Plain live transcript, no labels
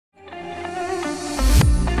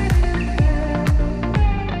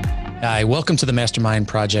Hi, welcome to the Mastermind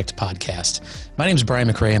Project podcast. My name is Brian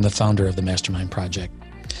McRae. I'm the founder of the Mastermind Project.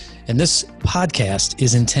 And this podcast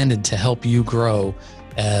is intended to help you grow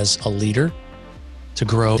as a leader, to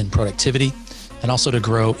grow in productivity, and also to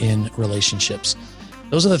grow in relationships.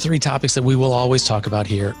 Those are the three topics that we will always talk about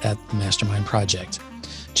here at the Mastermind Project.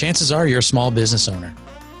 Chances are you're a small business owner,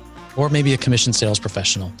 or maybe a commissioned sales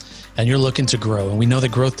professional, and you're looking to grow. And we know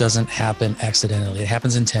that growth doesn't happen accidentally. It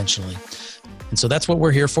happens intentionally. And so that's what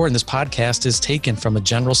we're here for. And this podcast is taken from a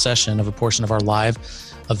general session of a portion of our live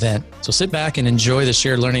event. So sit back and enjoy the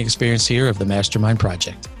shared learning experience here of the Mastermind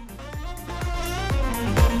Project.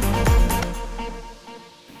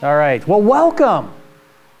 All right. Well, welcome.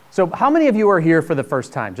 So how many of you are here for the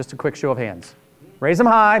first time? Just a quick show of hands. Raise them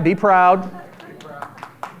high. Be proud.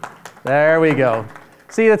 There we go.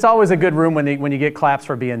 See, it's always a good room when you get claps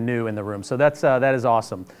for being new in the room. So that is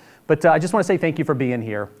awesome. But I just want to say thank you for being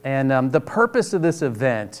here. And the purpose of this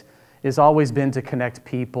event has always been to connect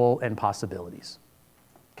people and possibilities.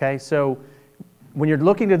 Okay, so when you're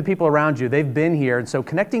looking to the people around you, they've been here. And so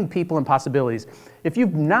connecting people and possibilities, if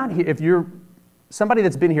you're somebody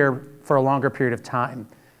that's been here for a longer period of time,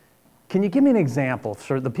 can you give me an example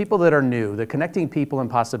for the people that are new, the connecting people and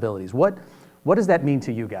possibilities? What does that mean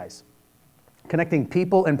to you guys? Connecting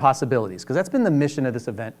people and possibilities, because that's been the mission of this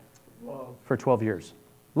event for 12 years.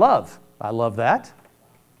 Love. I love that.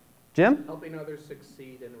 Jim? Helping others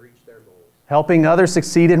succeed and reach their goals. Helping others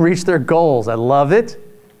succeed and reach their goals. I love it.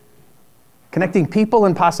 Connecting people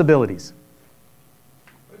and possibilities.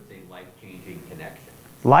 I would say life-changing connections.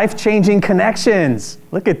 Life-changing connections.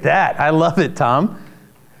 Look at that. I love it, Tom.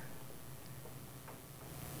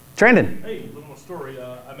 Trandon. Hey, little story.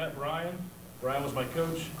 I met Brian. Brian was my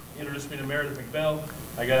coach. He introduced me to Meredith McBell.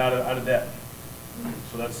 I got out of debt.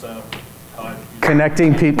 So that's how I...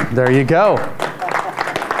 Connecting people. There you go.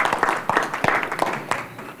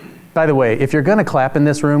 By the way, if you're going to clap in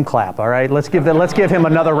this room, clap, all right? Let's give him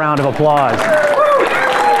another round of applause.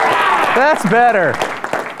 That's better.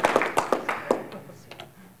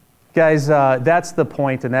 Guys, that's the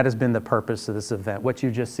point, and that has been the purpose of this event. What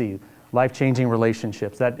you just see, life-changing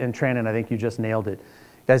relationships. And Trandon, I think you just nailed it.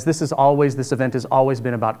 Guys, this event has always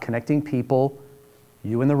been about connecting people,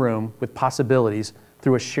 you in the room, with possibilities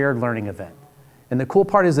through a shared learning event. And the cool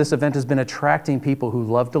part is this event has been attracting people who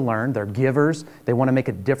love to learn. They're givers. They want to make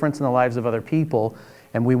a difference in the lives of other people.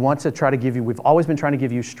 And we want to try to we've always been trying to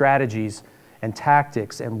give you strategies and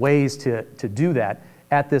tactics and ways to do that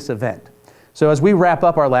at this event. So as we wrap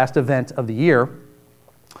up our last event of the year,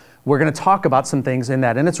 we're going to talk about some things in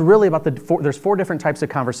that. And it's really about there's four different types of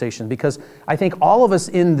conversation, because I think all of us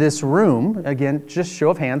in this room, again, just show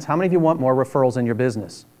of hands, how many of you want more referrals in your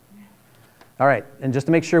business? All right, and just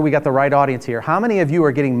to make sure we got the right audience here, how many of you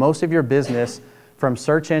are getting most of your business from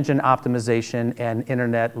search engine optimization and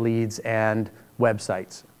internet leads and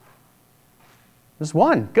websites? Just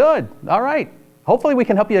one, good, all right. Hopefully we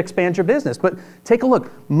can help you expand your business, but take a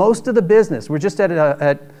look. Most of the business, we're just at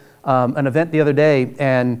an event the other day,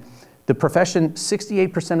 and the profession,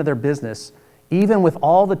 68% of their business, even with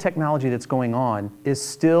all the technology that's going on, is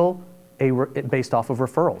still based off of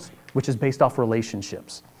referrals, which is based off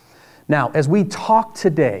relationships. Now, as we talk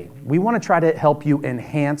today, we want to try to help you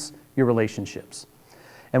enhance your relationships.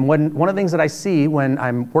 And one of the things that I see when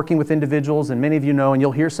I'm working with individuals, and many of you know, and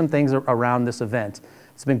you'll hear some things around this event.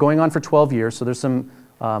 It's been going on for 12 years, so there's some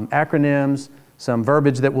acronyms, some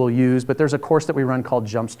verbiage that we'll use, but there's a course that we run called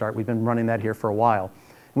Jumpstart. We've been running that here for a while.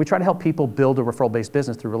 And we try to help people build a referral-based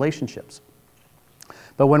business through relationships.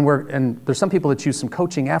 But and there's some people that choose some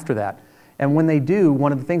coaching after that. And when they do,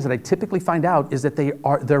 one of the things that I typically find out is that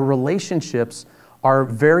their relationships are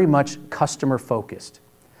very much customer focused.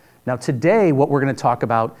 Now today, what we're going to talk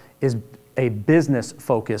about is a business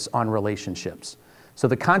focus on relationships. So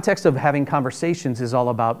the context of having conversations is all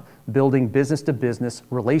about building business-to-business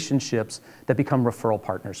relationships that become referral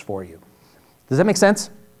partners for you. Does that make sense?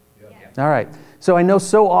 Yeah. All right. So I know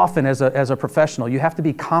so often as a professional, you have to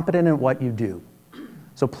be competent in what you do.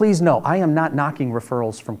 So please know, I am not knocking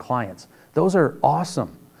referrals from clients. Those are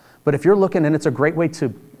awesome. But if you're looking, and it's a great way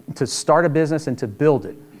to start a business and to build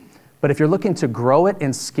it. But if you're looking to grow it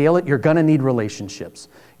and scale it, you're going to need relationships.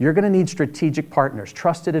 You're going to need strategic partners,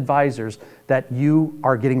 trusted advisors that you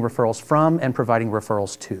are getting referrals from and providing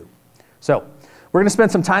referrals to. So we're going to spend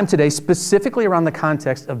some time today specifically around the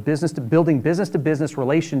context of building business-to-business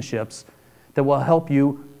relationships that will help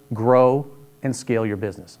you grow and scale your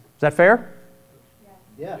business. Is that fair?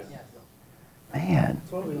 Yes. Man.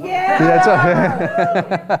 Yeah.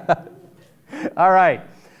 All right.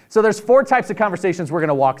 So there's four types of conversations we're going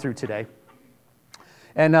to walk through today.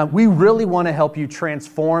 And we really want to help you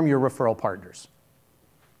transform your referral partners.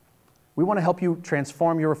 We want to help you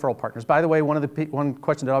transform your referral partners. By the way, one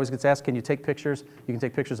question that always gets asked, can you take pictures? You can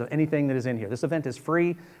take pictures of anything that is in here. This event is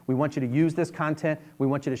free. We want you to use this content. We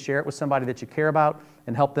want you to share it with somebody that you care about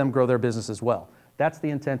and help them grow their business as well. That's the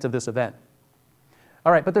intent of this event.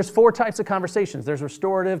 All right, but there's 4 types of conversations. There's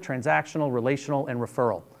restorative, transactional, relational, and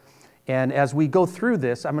referral. And as we go through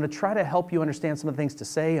this, I'm going to try to help you understand some of the things to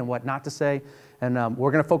say and what not to say. And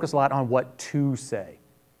we're going to focus a lot on what to say.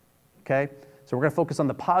 Okay? So we're going to focus on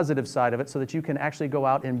the positive side of it so that you can actually go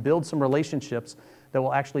out and build some relationships that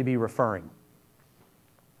will actually be referring.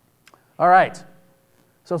 All right.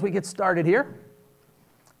 So as we get started here,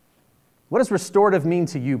 what does restorative mean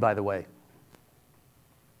to you, by the way?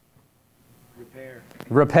 Repair.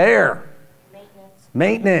 Repair. Maintenance.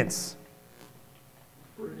 Maintenance.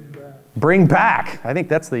 Bring back. I think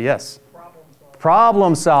that's the yes.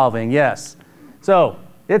 Problem solving, yes. So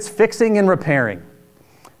it's fixing and repairing.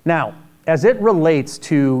 Now, as it relates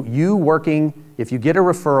to you working, if you get a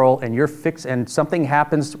referral and and something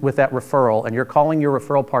happens with that referral and you're calling your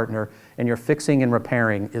referral partner and you're fixing and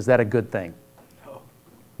repairing, is that a good thing?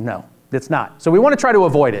 No, it's not. So we want to try to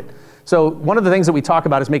avoid it. So one of the things that we talk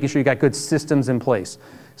about is making sure you got good systems in place.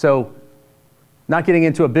 So not getting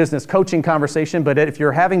into a business coaching conversation, but if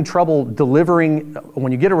you're having trouble delivering,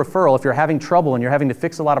 when you get a referral, if you're having trouble and you're having to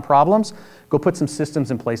fix a lot of problems, go put some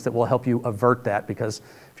systems in place that will help you avert that, because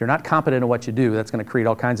if you're not competent in what you do, that's going to create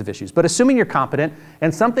all kinds of issues. But assuming you're competent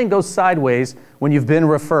and something goes sideways when you've been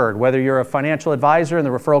referred, whether you're a financial advisor and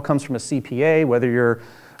the referral comes from a CPA, whether you're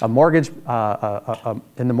a mortgage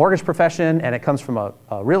in the mortgage profession and it comes from a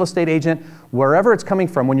real estate agent, wherever it's coming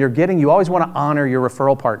from, you always want to honor your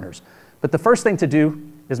referral partners. But the first thing to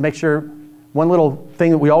do is make sure, one little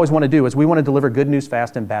thing that we always want to do is we want to deliver good news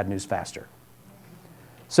fast and bad news faster.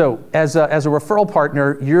 So as a referral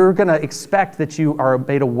partner, you're going to expect that you are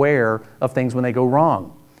made aware of things when they go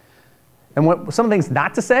wrong. And some things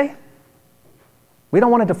not to say, we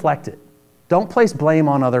don't want to deflect it. Don't place blame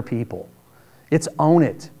on other people. It's own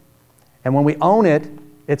it. And when we own it,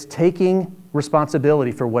 it's taking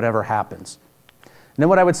responsibility for whatever happens. And then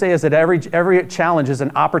what I would say is that every challenge is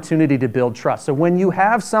an opportunity to build trust. So when you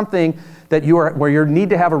have something where you need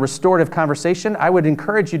to have a restorative conversation, I would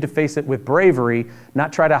encourage you to face it with bravery,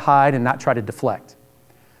 not try to hide and not try to deflect.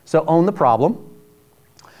 So own the problem.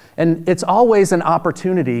 And it's always an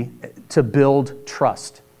opportunity to build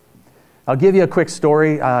trust. I'll give you a quick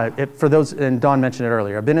story. For those, and Dawn mentioned it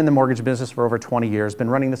earlier, I've been in the mortgage business for over 20 years, been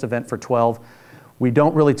running this event for 12. We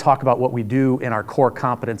don't really talk about what we do in our core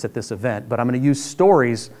competence at this event, but I'm going to use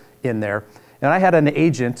stories in there. And I had an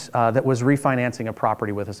agent that was refinancing a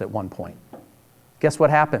property with us at one point. Guess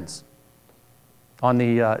what happens?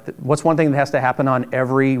 What's one thing that has to happen on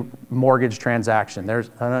every mortgage transaction?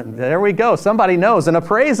 There we go. Somebody knows, an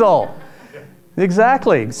appraisal.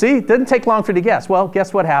 Exactly. See, it didn't take long for you to guess. Well,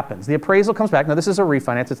 guess what happens? The appraisal comes back. Now, this is a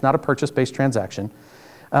refinance. It's not a purchase-based transaction.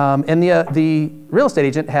 And the real estate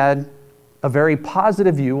agent had a very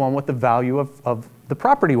positive view on what the value of the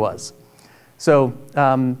property was. So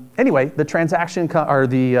anyway, the transaction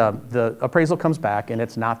the appraisal comes back and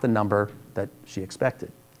it's not the number that she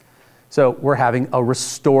expected. So we're having a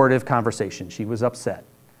restorative conversation. She was upset.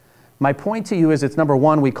 My point to you is, it's number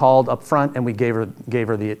one, we called up front and we gave her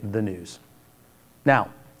the news. Now,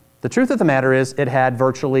 the truth of the matter is it had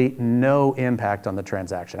virtually no impact on the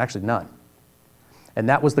transaction, actually none. And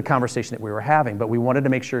that was the conversation that we were having, but we wanted to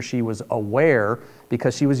make sure she was aware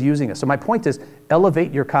because she was using it. So my point is,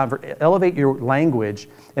 elevate your language.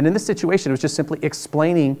 And in this situation, it was just simply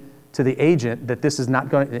explaining to the agent that this is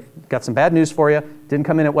got some bad news for you, didn't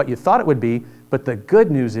come in at what you thought it would be, but the good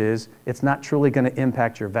news is it's not truly going to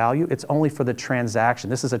impact your value. It's only for the transaction.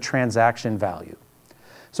 This is a transaction value.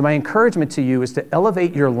 So my encouragement to you is to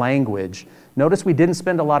elevate your language. Notice we didn't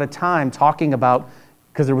spend a lot of time talking about,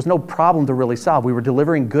 because there was no problem to really solve. We were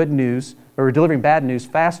delivering good news, or we were delivering bad news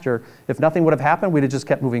faster. If nothing would have happened, we'd have just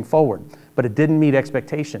kept moving forward. But it didn't meet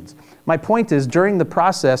expectations. My point is, during the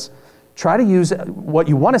process, try to use what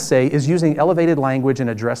you want to say is using elevated language and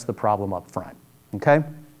address the problem up front, okay?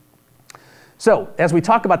 So as we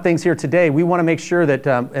talk about things here today, we want to make sure that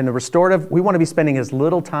in the restorative, we want to be spending as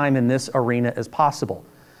little time in this arena as possible.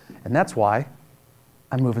 And that's why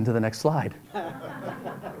I'm moving to the next slide.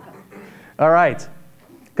 All right.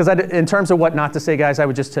 Because in terms of what not to say, guys, I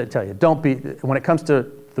would just tell you, when it comes to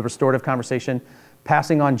the restorative conversation,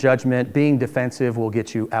 passing on judgment, being defensive will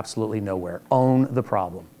get you absolutely nowhere. Own the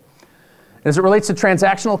problem. As it relates to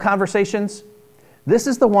transactional conversations, this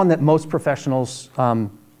is the one that most professionals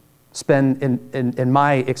spend, in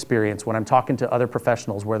my experience, when I'm talking to other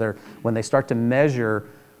professionals, when they start to measure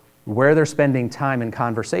where they're spending time in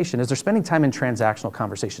conversation is they're spending time in transactional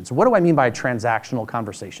conversations. What do I mean by a transactional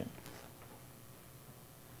conversation?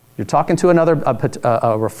 You're talking to a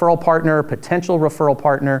referral partner, potential referral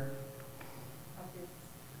partner.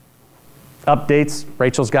 Updates.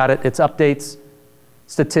 Rachel's got it. It's updates,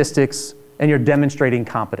 statistics, and you're demonstrating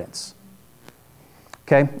competence.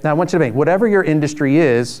 Okay? Now I want you to think, whatever your industry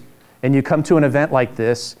is, and you come to an event like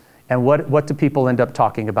this, and what do people end up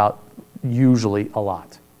talking about usually a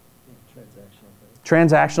lot?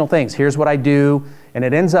 Transactional things. Here's what I do, and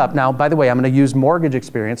it ends up, now, by the way, I'm going to use mortgage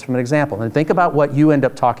experience from an example, and think about what you end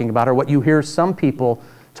up talking about or what you hear some people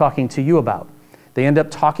talking to you about. They end up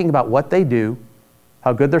talking about what they do,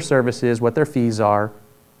 how good their service is, what their fees are,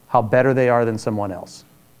 how better they are than someone else.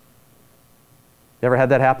 You ever had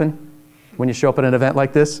that happen when you show up at an event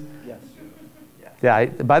like this? Yes. Yeah,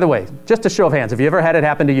 by the way, just a show of hands, have you ever had it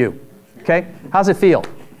happen to you? Okay? How's it feel?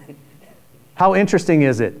 How interesting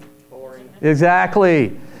is it? Boring.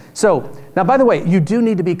 Exactly. So, now by the way, you do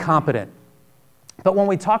need to be competent. But when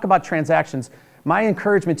we talk about transactions, my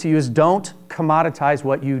encouragement to you is don't commoditize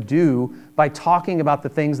what you do by talking about the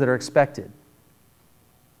things that are expected.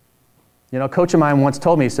 You know, a coach of mine once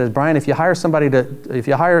told me, he says, Brian, if you hire somebody that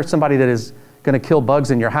is going to kill bugs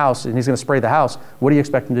in your house and he's going to spray the house, what do you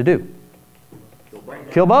expect him to do?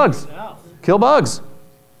 Kill bugs. Kill bugs.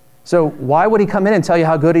 So why would he come in and tell you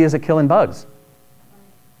how good he is at killing bugs?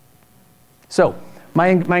 So my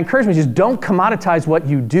encouragement is don't commoditize what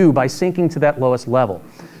you do by sinking to that lowest level.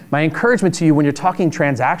 My encouragement to you when you're talking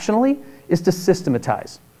transactionally is to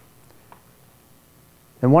systematize.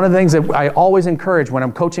 And one of the things that I always encourage when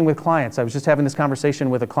I'm coaching with clients, I was just having this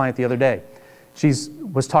conversation with a client the other day. She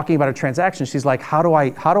was talking about a transaction. She's like, how do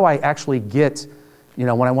I actually get, when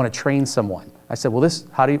I want to train someone? I said, well,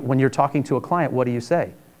 when you're talking to a client, what do you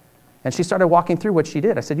say? And she started walking through what she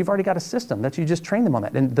did. I said, you've already got a system that you just train them on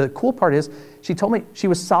that. And the cool part is she told me she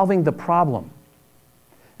was solving the problem.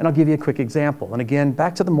 And I'll give you a quick example. And again,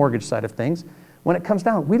 back to the mortgage side of things. When it comes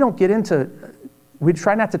down, we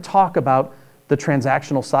try not to talk about the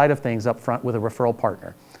transactional side of things up front with a referral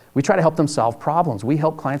partner. We try to help them solve problems. We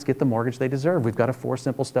help clients get the mortgage they deserve. We've got a 4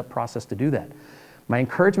 simple step process to do that. My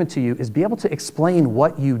encouragement to you is be able to explain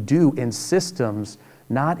what you do in systems,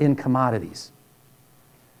 not in commodities.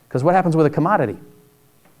 Because what happens with a commodity?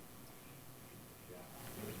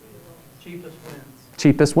 Cheapest wins.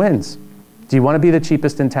 Cheapest wins. Do you want to be the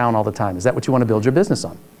cheapest in town all the time? Is that what you want to build your business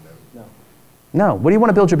on? No. No. What do you want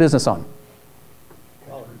to build your business on?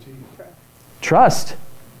 Trust.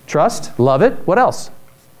 Trust. Love it. What else?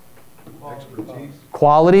 Expertise.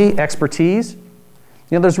 Quality, expertise.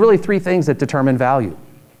 There's really 3 things that determine value.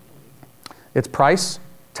 It's price,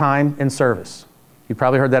 time, and service. You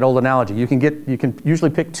probably heard that old analogy. You can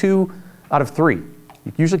usually pick 2 out of 3.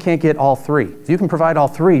 You usually can't get all 3. If you can provide all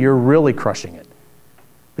 3, you're really crushing it.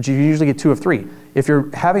 But you usually get 2 of 3. If you're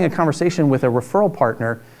having a conversation with a referral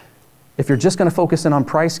partner, if you're just going to focus in on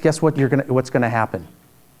price, guess what? What's going to happen?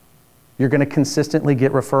 You're going to consistently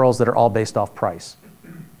get referrals that are all based off price.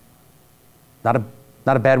 Not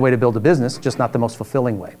a bad way to build a business, just not the most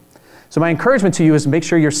fulfilling way. So my encouragement to you is make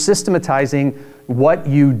sure you're systematizing what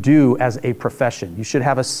you do as a profession. You should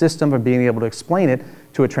have a system of being able to explain it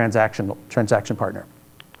to a transaction partner.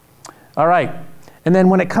 All right. And then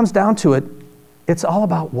when it comes down to it, it's all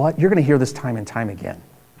about what. You're going to hear this time and time again.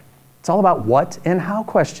 It's all about what and how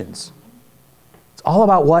questions. It's all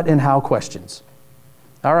about what and how questions.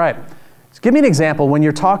 All right. So give me an example. When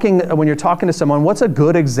you're talking to someone, what's a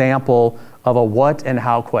good example of a what and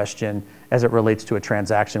how question as it relates to a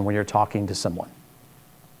transaction when you're talking to someone?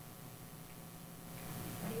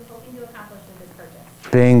 What are you hoping to accomplish with this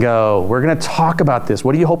purchase? Bingo. We're going to talk about this.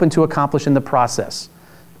 What are you hoping to accomplish in the process?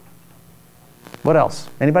 What else?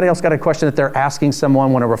 Anybody else got a question that they're asking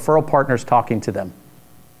someone when a referral partner's talking to them?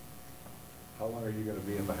 How long are you going to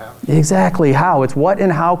be in the house? Exactly. How? It's what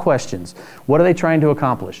and how questions. What are they trying to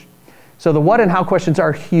accomplish? So the what and how questions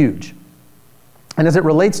are huge. And as it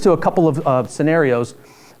relates to a couple of scenarios,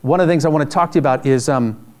 one of the things I want to talk to you about is,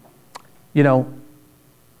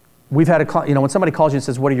 we've had when somebody calls you and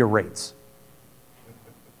says, what are your rates?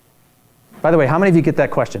 By the way, how many of you get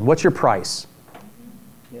that question? What's your price?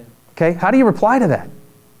 Yeah. Okay, how do you reply to that?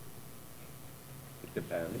 It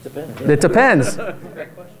depends. It depends. It depends.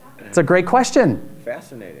 It's a great question.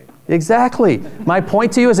 Fascinating. Exactly. My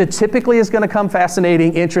point to you is it typically is going to come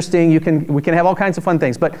fascinating, interesting. We can have all kinds of fun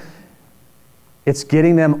things, but it's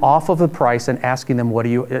getting them off of the price and asking them,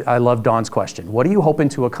 I love Dawn's question. What are you hoping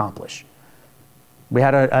to accomplish? We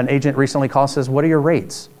had an agent recently call and says, what are your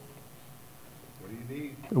rates? What do you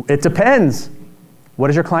need? It depends. What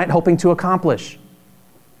is your client hoping to accomplish?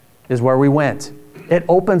 Is where we went. It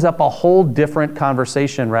opens up a whole different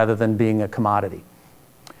conversation rather than being a commodity.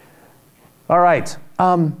 All right.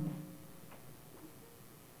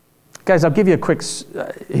 Guys, I'll give you a quick,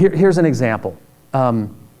 here's an example. And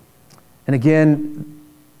again,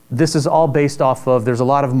 this is all based off of, there's a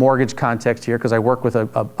lot of mortgage context here because I work with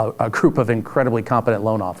a group of incredibly competent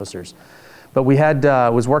loan officers. But we had,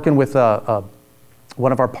 was working with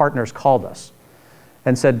one of our partners called us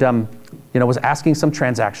and said, was asking some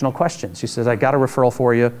transactional questions. She says, I got a referral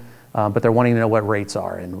for you, but they're wanting to know what rates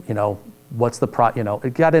are and, what's the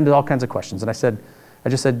it got into all kinds of questions. And I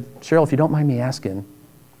just said, Cheryl, if you don't mind me asking,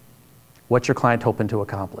 what's your client hoping to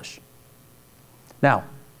accomplish? Now,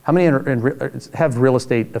 how many have real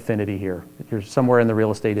estate affinity here? You're somewhere in the real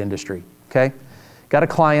estate industry, okay? Got a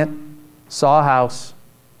client, saw a house,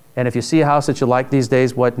 and if you see a house that you like these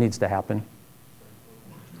days, what needs to happen?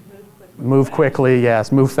 Move quickly,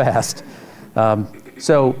 yes, move fast.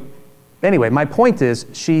 So anyway, my point is,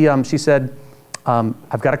 she said,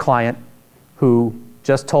 I've got a client who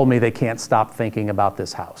just told me they can't stop thinking about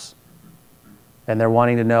this house. And they're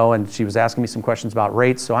wanting to know, and she was asking me some questions about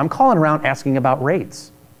rates, so I'm calling around asking about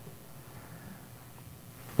rates.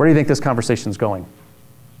 Where do you think this conversation's going?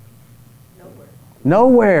 Nowhere.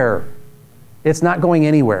 Nowhere. It's not going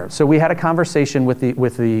anywhere. So we had a conversation with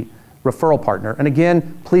the referral partner. And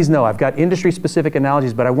again, please know, I've got industry-specific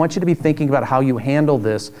analogies, but I want you to be thinking about how you handle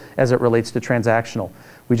this as it relates to transactional.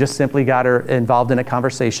 We just simply got her involved in a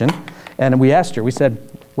conversation, and we asked her, we said,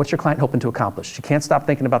 what's your client hoping to accomplish? She can't stop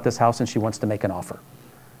thinking about this house, and she wants to make an offer.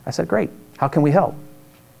 I said, great. How can we help?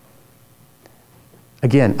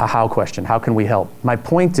 Again, a how question. How can we help? My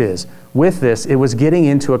point is, with this, it was getting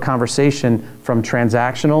into a conversation from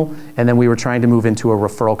transactional, and then we were trying to move into a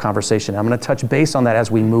referral conversation. I'm going to touch base on that as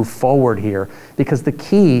we move forward here, because the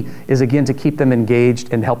key is, again, to keep them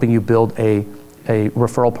engaged in helping you build a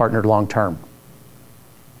referral partner long term.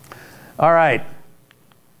 All right.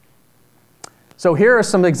 So here are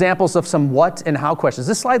some examples of some what and how questions. Does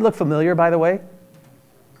this slide look familiar, by the way?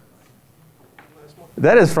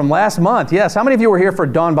 That is from last month, yes. How many of you were here for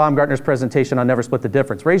Dawn Baumgartner's presentation on Never Split the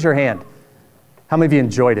Difference? Raise your hand. How many of you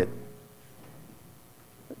enjoyed it?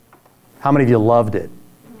 How many of you loved it?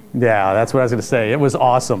 Yeah, that's what I was going to say. It was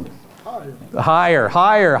awesome. Higher,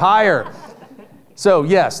 higher, higher. So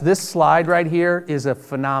yes, this slide right here is a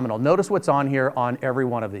phenomenal. Notice what's on here on every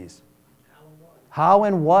one of these. How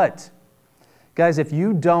and what? Guys, if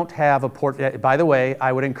you don't have a by the way,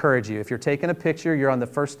 I would encourage you, if you're taking a picture, you're on the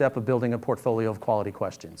first step of building a portfolio of quality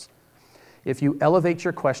questions. If you elevate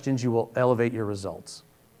your questions, you will elevate your results.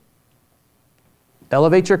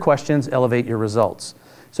 Elevate your questions, elevate your results.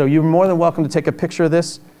 So you're more than welcome to take a picture of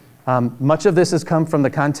this. Much of this has come from the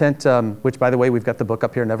content, which, by the way, we've got the book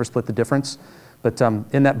up here, Never Split the Difference. But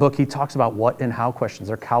in that book, he talks about what and how questions.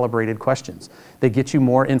 They're calibrated questions. They get you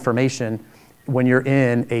more information when you're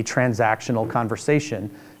in a transactional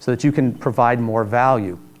conversation so that you can provide more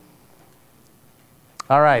value.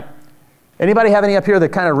 All right. Anybody have any up here that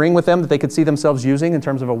kind of ring with them that they could see themselves using in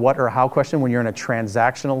terms of a what or how question when you're in a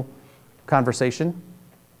transactional conversation?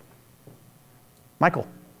 Michael.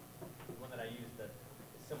 The one that I use that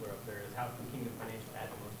is similar up there is how can Kingdom Financial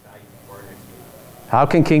add the most value before our next meeting? How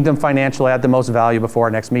can Kingdom Financial add the most value before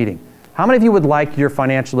our next meeting? How many of you would like your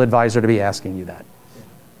financial advisor to be asking you that?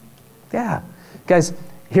 Yeah. Guys,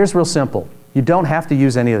 here's real simple. You don't have to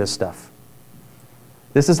use any of this stuff.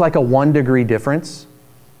 This is like a 1 degree difference.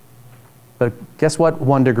 But guess what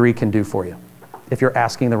 1 degree can do for you if you're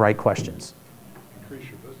asking the right questions? Increase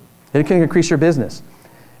your business. It can increase your business.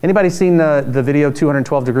 Anybody seen the video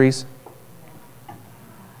 212 degrees?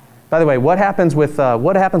 By the way, what happens with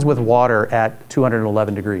water at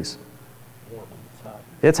 211 degrees?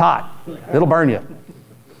 It's hot. It'll burn you.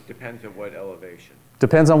 Depends on what elevation.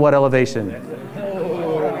 Depends on what elevation.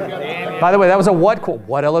 By the way, that was a what quote?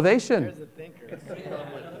 What elevation?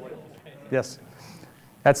 Yes.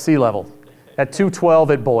 At sea level. At 212,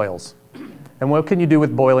 it boils. And what can you do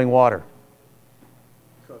with boiling water?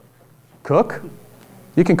 Cook?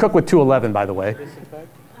 You can cook with 211, by the way.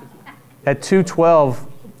 At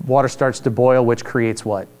 212, water starts to boil, which creates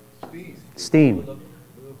what? Steam.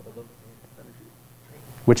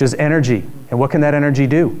 Which is energy. And what can that energy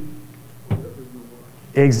do?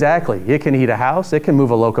 Exactly. It can heat a house. It can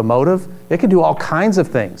move a locomotive. It can do all kinds of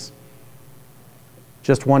things.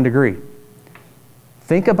 Just 1 degree.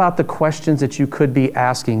 Think about the questions that you could be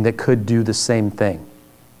asking that could do the same thing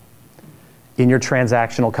in your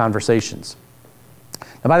transactional conversations.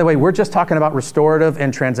 Now, by the way, we're just talking about restorative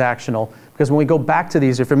and transactional because when we go back to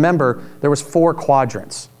these, if you remember, there was 4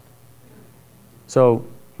 quadrants. So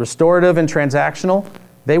restorative and transactional,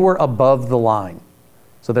 they were above the line.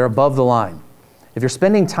 So they're above the line. If you're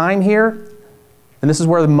spending time here, and this is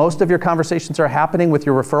where most of your conversations are happening with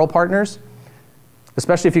your referral partners,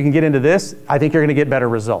 especially if you can get into this, I think you're going to get better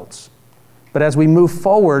results. But as we move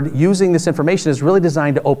forward, using this information is really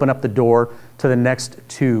designed to open up the door to the next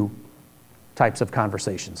two types of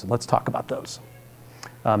conversations. And let's talk about those.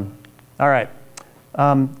 All right.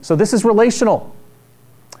 So this is relational.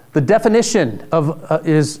 The definition of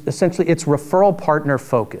is essentially it's referral partner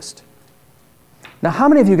focused. Now, how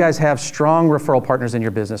many of you guys have strong referral partners in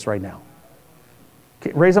your business right now?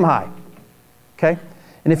 Okay, raise them high. Okay?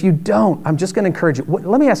 And if you don't, I'm just going to encourage you.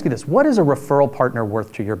 Let me ask you this. What is a referral partner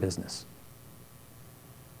worth to your business?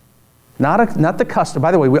 Not the customer.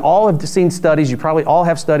 By the way, we all have seen studies. You probably all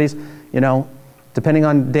have studies. You know, depending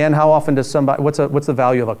on, Dan, how often does somebody, what's the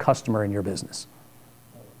value of a customer in your business?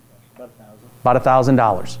 About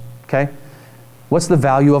 $1,000. Okay? What's the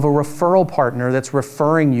value of a referral partner that's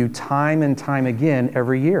referring you time and time again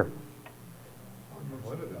every year?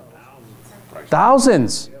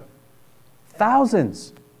 Thousands.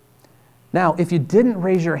 Thousands. Now, if you didn't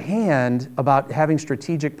raise your hand about having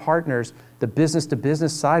strategic partners, the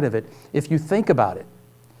business-to-business side of it, if you think about it,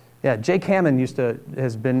 yeah, Jake Hammond he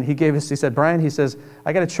said, Brian, he says,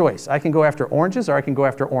 I got a choice. I can go after oranges or I can go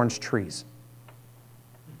after orange trees.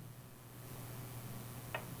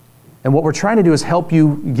 And what we're trying to do is help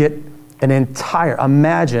you get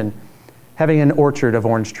imagine having an orchard of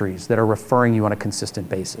orange trees that are referring you on a consistent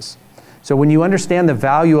basis. So when you understand the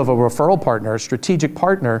value of a referral partner, a strategic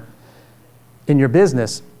partner in your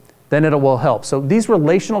business, then it will help. So these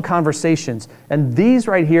relational conversations, and these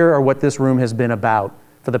right here are what this room has been about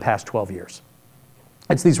for the past 12 years.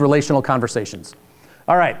 It's these relational conversations.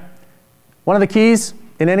 All right. One of the keys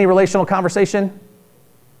in any relational conversation,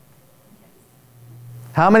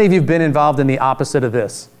 how many of you have been involved in the opposite of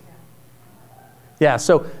this? Yeah,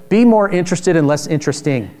 so be more interested and less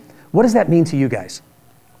interesting. What does that mean to you guys?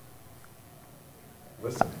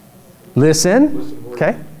 Listen.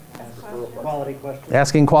 Okay. Quality questions.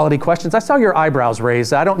 Asking quality questions. I saw your eyebrows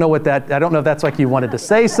raised. I don't know if that's like you wanted to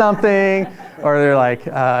say something, or they're like,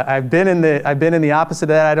 I've been in the opposite of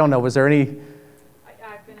that. I don't know. Was there any?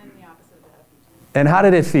 I've been in the opposite of that. And how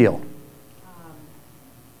did it feel?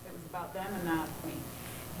 It was about them and not me.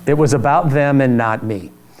 It was about them and not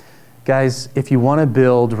me. Guys, if you want to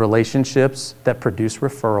build relationships that produce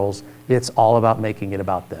referrals, it's all about making it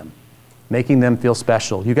about them. Making them feel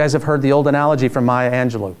special. You guys have heard the old analogy from Maya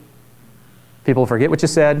Angelou. People forget what you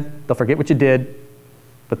said, they'll forget what you did,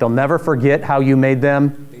 but they'll never forget how you made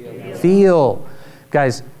them feel.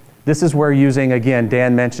 Guys, this is where using, again,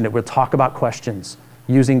 Dan mentioned it, we'll talk about questions,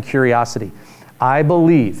 using curiosity. I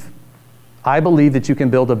believe that you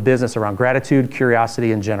can build a business around gratitude,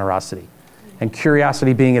 curiosity, and generosity. And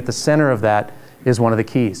curiosity being at the center of that is one of the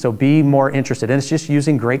keys. So be more interested. And it's just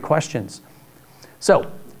using great questions.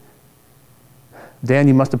 So, Dan,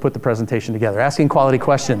 you must have put the presentation together. Asking quality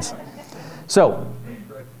questions. So,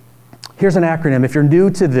 here's an acronym. If you're new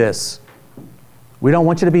to this, we don't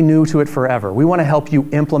want you to be new to it forever. We want to help you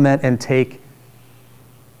implement and take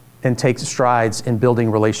strides in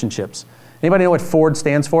building relationships. Anybody know what FORD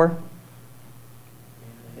stands for?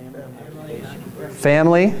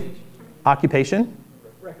 Family, occupation,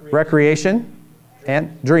 recreation,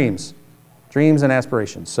 and dreams. Dreams and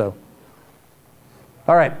aspirations. So,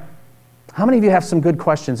 all right. How many of you have some good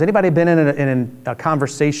questions? Anybody been in a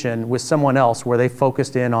conversation with someone else where they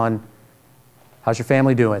focused in on how's your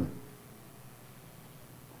family doing?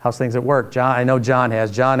 How's things at work? John, I know John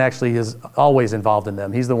has. John actually is always involved in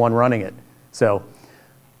them. He's the one running it. So,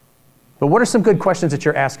 but what are some good questions that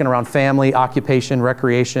you're asking around family, occupation,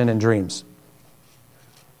 recreation, and dreams?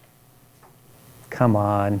 Come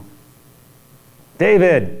on.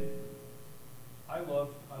 David. I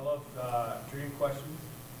love dream questions.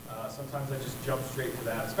 Sometimes I just jump straight to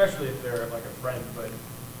that, especially if they're like a friend. But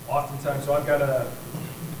oftentimes, so I kind of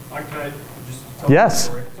just tell you Yes.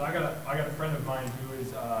 the story. So I got a friend of mine who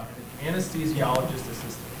is an anesthesiologist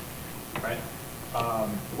assistant, right?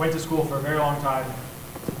 Went to school for a very long time.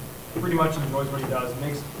 Pretty much enjoys what he does.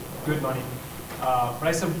 Makes good money. But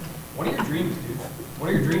I said, "What are your dreams, dude? What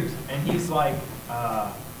are your dreams?" And he's like,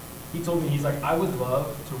 he told me, he's like, "I would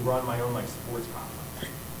love to run my own like sports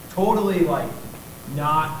complex." Totally like.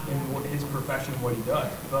 Not in his profession, what he does,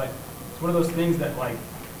 but it's one of those things that like,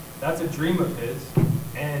 that's a dream of his,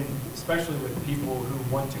 and especially with people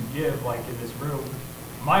who want to give, like in this room,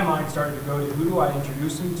 my mind started to go to who do I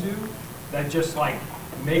introduce him to that just like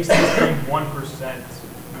makes this thing 1%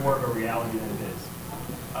 more of a reality than it is.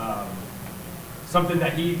 Something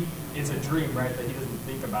that it's a dream, right, that he doesn't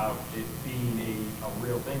think about it being a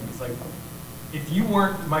real thing. It's like, if you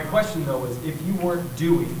weren't, my question though is, if you weren't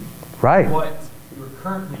doing Right. what you're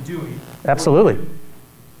currently doing. Absolutely.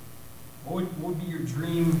 What would be your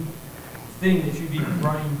dream thing that you'd be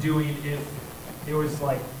running, doing if it was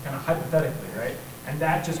like kind of hypothetically, right? And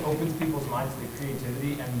that just opens people's minds to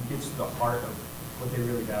creativity and gets to the heart of what they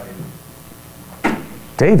really value.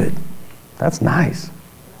 David, that's nice.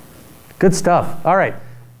 Good stuff. All right.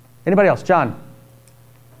 Anybody else? John?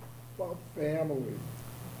 About family.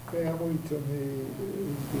 Family to me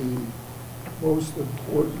is the most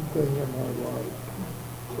important thing in my life.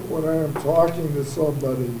 So when I am talking to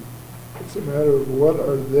somebody, it's a matter of what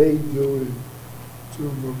are they doing to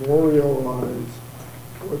memorialize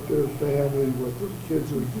what their family, what their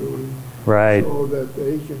kids are doing. Right. So that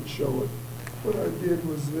they can show it. What I did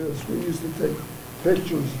was this. We used to take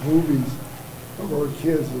pictures, movies of our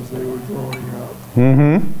kids as they were growing up.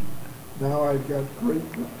 Mm-hmm. Now I've got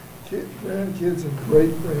grandkids and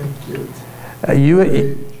great-grandkids You,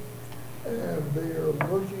 age, and they are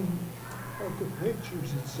looking at the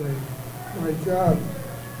pictures and saying, my God,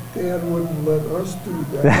 Dad wouldn't let us do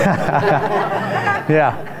that.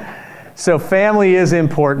 yeah. So family is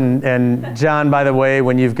important. And John, by the way,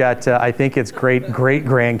 when you've got, I think it's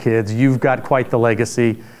great-grandkids, you've got quite the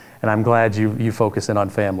legacy. And I'm glad you focus in on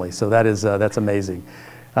family. So that is that's amazing.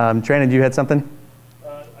 Trannon, you had something?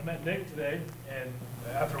 I met Nick today, and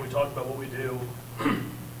after we talked about what we do,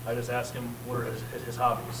 I just asked him what are his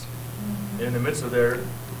hobbies. And in the midst of there,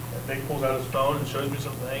 Nick pulls out his phone and shows me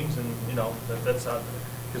some things, and you know that's how.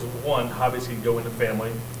 Because one, hobbies can go into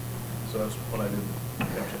family, so that's what I did.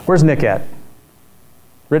 Where's Nick at?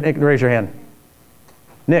 Nick, raise your hand.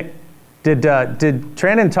 Nick, did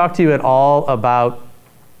Trannon talk to you at all about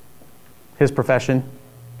his profession?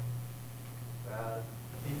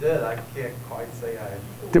 He did. I can't quite say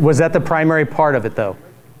I... Was that the primary part of it, though?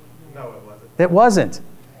 No, it wasn't. It wasn't.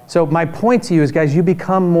 So my point to you is, guys, you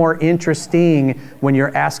become more interesting when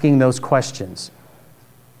you're asking those questions.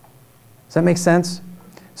 Does that make sense?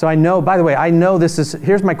 So I know, by the way, I know this is,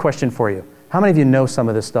 here's my question for you. How many of you know some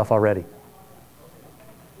of this stuff already?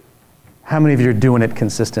 How many of you are doing it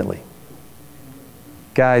consistently?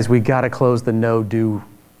 Guys, we got to close the no-do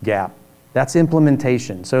gap. That's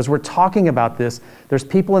implementation. So as we're talking about this, there's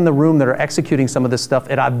people in the room that are executing some of this stuff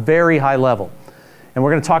at a very high level. And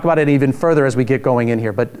we're going to talk about it even further as we get going in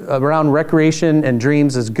here. But around recreation and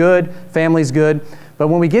dreams is good, family's good. But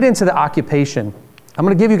when we get into the occupation, I'm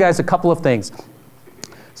going to give you guys a couple of things.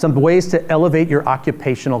 Some ways to elevate your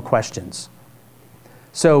occupational questions.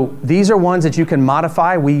 So these are ones that you can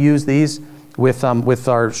modify. We use these with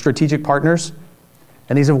our strategic partners.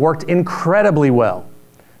 And these have worked incredibly well.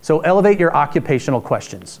 So elevate your occupational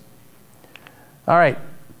questions. All right.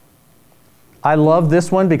 I love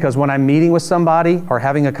this one because when I'm meeting with somebody or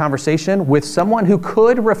having a conversation with someone who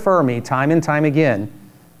could refer me time and time again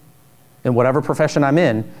in whatever profession I'm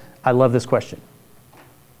in, I love this question.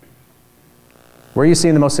 Where are you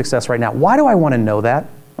seeing the most success right now? Why do I want to know that?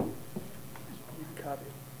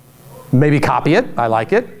 Maybe copy it. I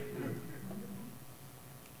like it.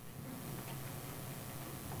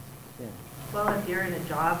 Well, if you're in a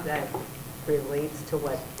job that relates to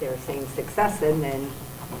what they're seeing success in, then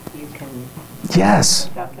you can... Yes.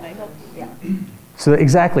 How can I help? Yeah. So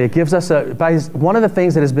exactly, it gives us one of the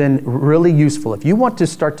things that has been really useful. If you want to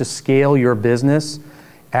start to scale your business,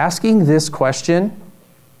 asking this question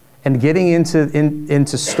and getting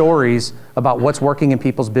into stories about what's working in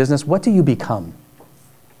people's business, what do you become?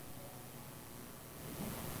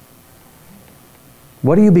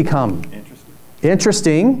 What do you become?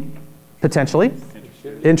 Interesting, potentially.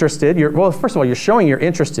 Interested. Well, first of all, you're showing you're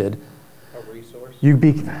interested. A resource?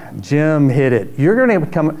 Jim hit it. You're going to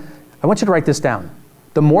become, I want you to write this down.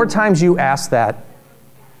 The more times you ask that,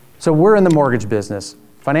 so we're in the mortgage business,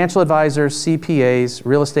 financial advisors, CPAs,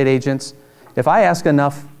 real estate agents. If I ask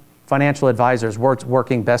enough financial advisors what's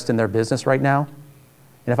working best in their business right now,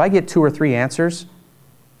 and if I get 2 or 3 answers,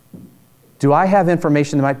 do I have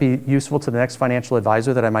information that might be useful to the next financial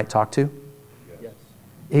advisor that I might talk to? Yes.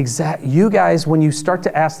 Exactly. You guys, when you start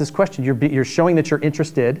to ask this question, you're showing that you're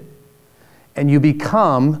interested, and you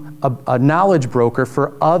become a knowledge broker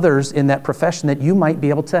for others in that profession that you might be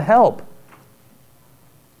able to help.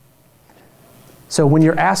 So when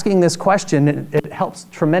you're asking this question, it helps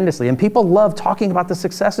tremendously. And people love talking about the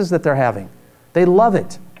successes that they're having. They love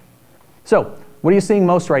it. So what are you seeing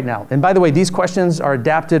most right now? And by the way, these questions are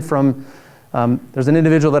adapted from, there's an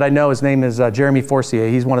individual that I know, his name is Jeremy Forcier.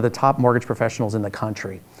 He's one of the top mortgage professionals in the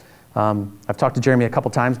country. I've talked to Jeremy a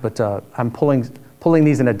couple times, but I'm pulling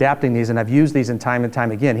these and adapting these, and I've used these time and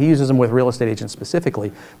time again. He uses them with real estate agents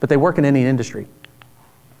specifically, but they work in any industry.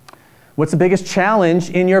 What's the biggest challenge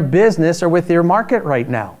in your business or with your market right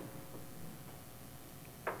now?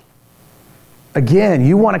 Again,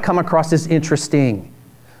 you want to come across as interesting.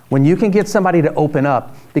 When you can get somebody to open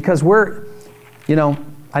up, because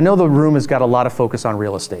I know the room has got a lot of focus on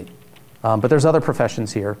real estate, but there's other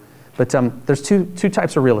professions here. But there's two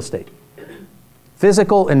types of real estate,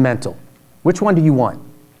 physical and mental. Which one do you want?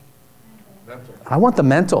 Mental. I want the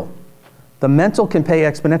mental. The mental can pay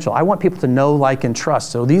exponential. I want people to know, like, and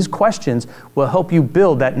trust. So these questions will help you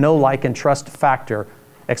build that know, like, and trust factor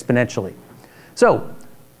exponentially. So,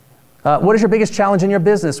 what is your biggest challenge in your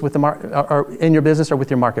business with or with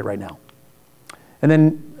your market right now? And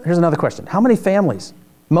then here's another question: how many families?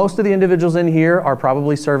 Most of the individuals in here are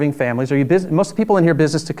probably serving families. Most of the people in here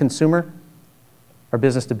business to consumer or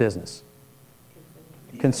business to business?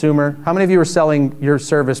 Consumer. How many of you are selling your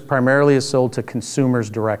service primarily is sold to consumers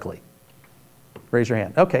directly? Raise your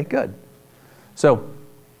hand. Okay, good. So,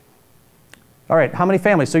 all right, how many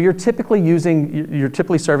families? So you're typically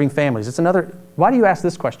serving families. Why do you ask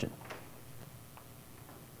this question?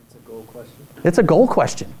 It's a goal question. It's a goal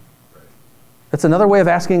question. It's another way of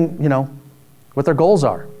asking, what their goals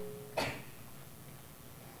are.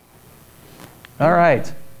 All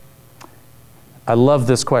right. I love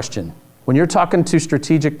this question. When you're talking to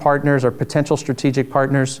strategic partners or potential strategic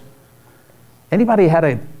partners, anybody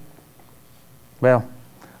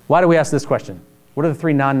why do we ask this question? What are the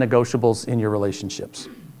 3 non-negotiables in your relationships?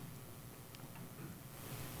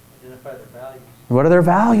 Identify their values. What are their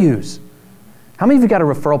values? How many of you got a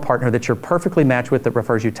referral partner that you're perfectly matched with that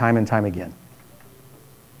refers you time and time again?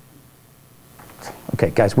 Okay,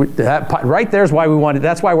 guys, right there's why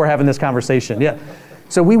that's why we're having this conversation. Yeah.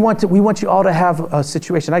 So we want you all to have a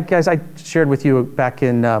situation. I shared with you back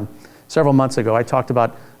in several months ago, I talked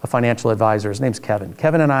about a financial advisor. His name's Kevin.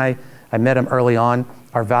 Kevin and I met him early on.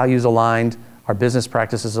 Our values aligned, our business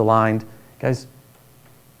practices aligned. Guys,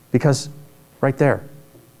 because right there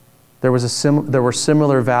were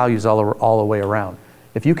similar values all the way around.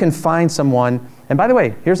 If you can find someone, and by the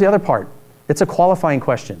way, here's the other part. It's a qualifying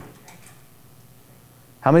question.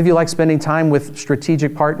 How many of you like spending time with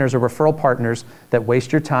strategic partners or referral partners that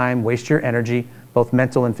waste your time, waste your energy, both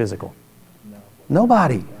mental and physical? No.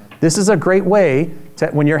 Nobody. This is a great way to,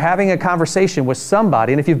 when you're having a conversation with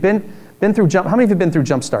somebody, and if you've been through how many of you have been through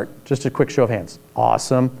Jumpstart? Just a quick show of hands.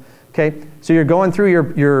 Awesome. Okay, so you're going through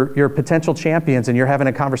your potential champions and you're having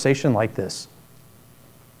a conversation like this.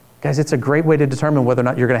 Guys, it's a great way to determine whether or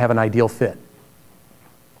not you're going to have an ideal fit.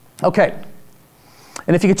 Okay.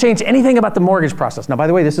 And if you could change anything about the mortgage process, now by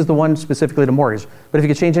the way, this is the one specifically to mortgage, but if you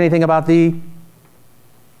could change anything about the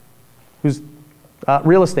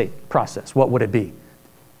real estate process, what would it be?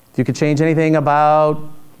 If you could change anything about,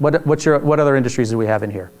 what other industries do we have in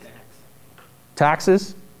here?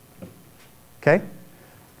 Taxes? Okay.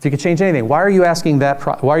 If you could change anything, why are you asking that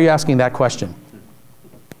question?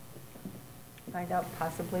 Find out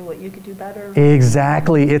possibly what you could do better.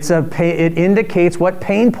 Exactly. It indicates what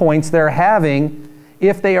pain points they're having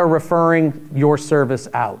if they are referring your service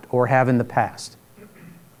out or have in the past.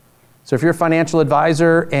 So if you're a financial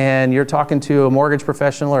advisor and you're talking to a mortgage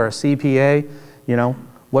professional or a CPA,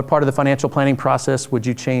 what part of the financial planning process would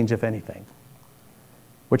you change, if anything?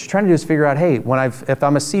 What you're trying to do is figure out, hey, if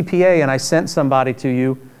I'm a CPA and I sent somebody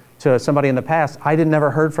to somebody in the past, I never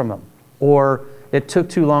heard from them, or it took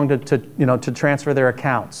too long to transfer their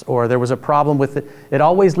accounts, or there was a problem with it. It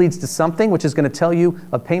always leads to something which is going to tell you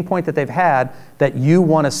a pain point that they've had that you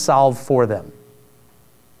want to solve for them.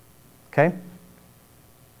 Okay?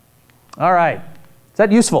 All right. Is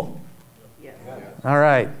that useful? Yes. All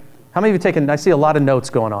right. How many of you taken? I see a lot of notes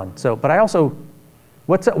going on. But I also,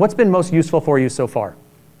 what's been most useful for you so far?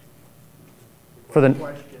 For the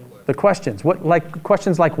questions.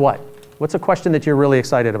 Questions like what? What's a question that you're really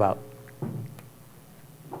excited about?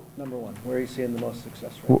 Number 1, where are you seeing the most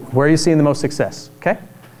success right now? Where are you seeing the most success? Okay.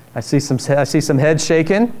 I see some heads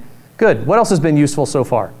shaking. Good. What else has been useful so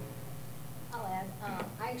far? I'll add,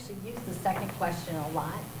 I actually use the second question a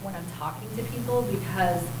lot when I'm talking to people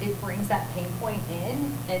because it brings that pain point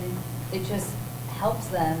in and it just helps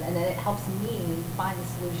them, and then it helps me find the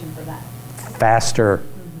solution for that. Faster.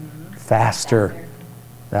 Mm-hmm. Faster.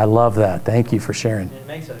 I love that. Thank you for sharing. It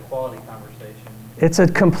makes it a quality conversation. It's a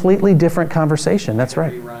completely different conversation. That's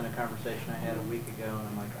right. Rerun a conversation I had a week ago, and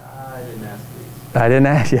I'm like, I didn't ask these. I didn't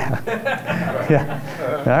ask, yeah. Yeah.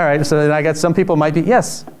 All right, so then I got some people might be,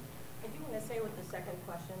 yes? I do want to say with the second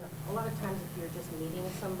question, a lot of times if you're just meeting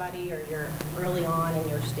somebody or you're early on in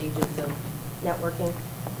your stages of networking,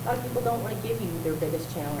 a lot of people don't want to give you their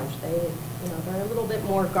biggest challenge. They're a little bit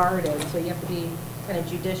more guarded, so you have to be kind of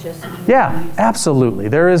judicious. Yeah, absolutely.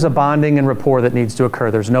 There is a bonding and rapport that needs to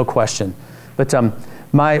occur. There's no question. But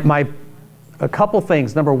a couple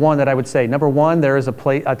things. Number one, that I would say. Number one, there is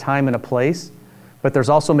a time and a place. but there's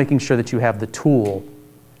also making sure that you have the tool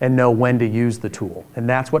and know when to use the tool. And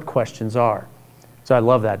that's what questions are. So I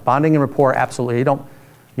love that. Bonding and rapport, absolutely. You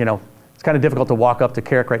don't, it's kind of difficult to walk up to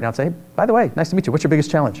Carrick right now and say, hey, by the way, nice to meet you. What's your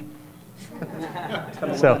biggest challenge?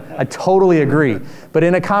 So I totally agree. But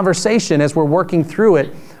in a conversation, as we're working through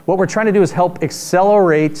it, what we're trying to do is help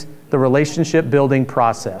accelerate the relationship building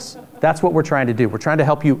process. That's what we're trying to do. We're trying to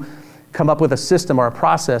help you come up with a system or a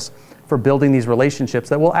process for building these relationships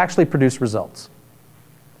that will actually produce results.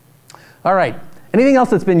 All right. Anything else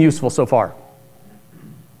that's been useful so far?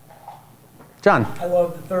 John. I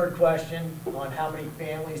love the third question on how many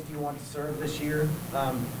families do you want to serve this year?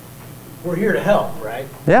 We're here to help, right?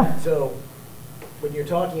 Yeah. So when you're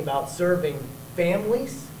talking about serving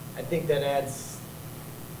families, I think that adds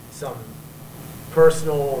some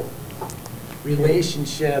personal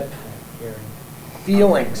relationship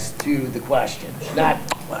feelings to the question. Not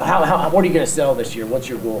what are you going to sell this year? What's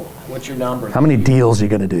your goal? What's your number? How many deals are you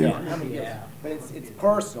going to do? Yeah. But it's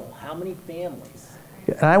personal. How many families?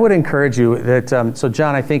 And I would encourage you that, so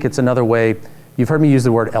John, I think it's another way, you've heard me use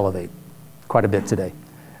the word elevate quite a bit today.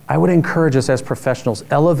 I would encourage us as professionals,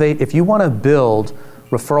 elevate. If you want to build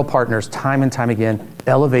referral partners time and time again,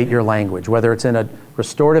 elevate your language, whether it's in a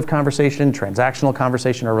restorative conversation, transactional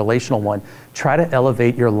conversation, or relational one. Try to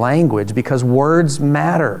elevate your language because words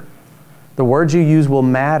matter. The words you use will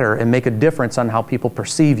matter and make a difference on how people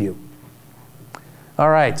perceive you. All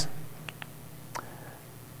right.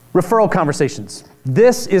 Referral conversations.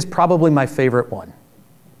 This is probably my favorite one.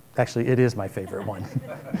 Actually, it is my favorite one.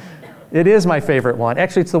 It is my favorite one.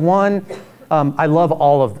 Actually, it's the one I love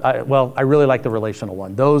all of, I really like the relational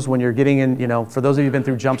one. Those when you're getting in, for those of you who've been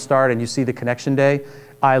through Jumpstart and you see the connection day,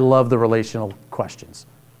 I love the relational questions.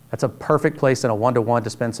 That's a perfect place in a one-to-one to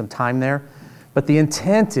spend some time there. But the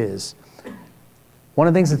intent is, one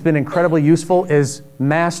of the things that's been incredibly useful is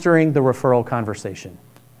mastering the referral conversation.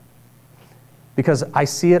 Because I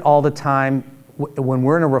see it all the time when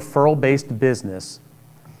we're in a referral-based business.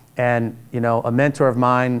 And, a mentor of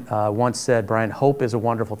mine once said, Brian, hope is a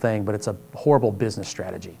wonderful thing, but it's a horrible business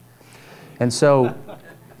strategy. And so,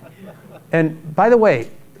 and by the way,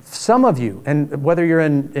 some of you, and whether you're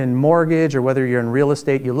in mortgage or whether you're in real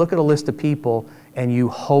estate, you look at a list of people and you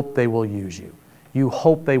hope they will use you. You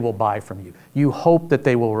hope they will buy from you. You hope that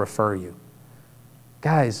they will refer you.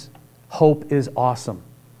 Guys, hope is awesome.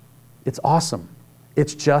 It's awesome.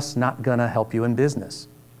 It's just not going to help you in business.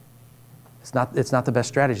 It's not the best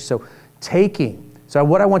strategy. So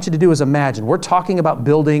what I want you to do is imagine, we're talking about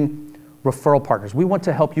building referral partners. We want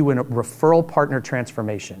to help you in a referral partner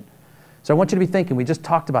transformation. So I want you to be thinking, we just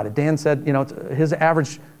talked about it. Dan said, his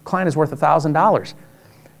average client is worth $1,000.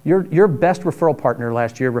 Your best referral partner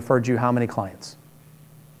last year referred you how many clients?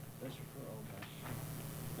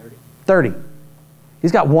 30.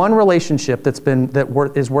 He's got one relationship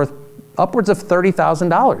is worth upwards of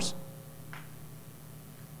 $30,000.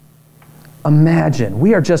 Imagine,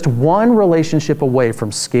 we are just one relationship away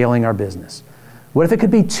from scaling our business. What if it could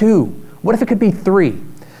be 2? What if it could be 3?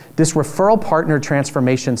 This referral partner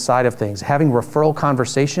transformation side of things, having referral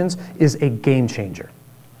conversations, is a game changer.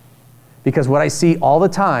 Because what I see all the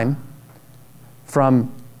time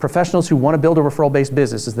from professionals who want to build a referral-based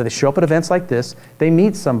business is that they show up at events like this, they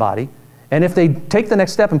meet somebody, and if they take the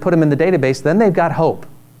next step and put them in the database, then they've got hope.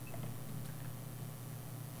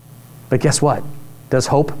 But guess what? Does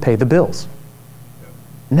hope pay the bills?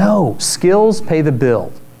 No, skills pay the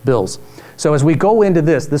bills. So as we go into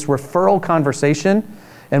this referral conversation,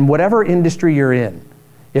 and whatever industry you're in,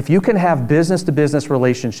 if you can have business-to-business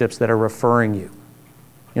relationships that are referring you,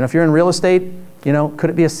 if you're in real estate, could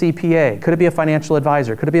it be a CPA? Could it be a financial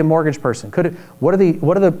advisor? Could it be a mortgage person? What are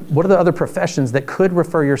the other professions that could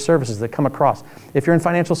refer your services that come across? If you're in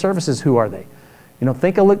financial services, who are they?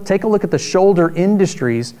 Take a look at the shoulder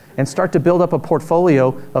industries and start to build up a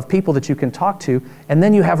portfolio of people that you can talk to, and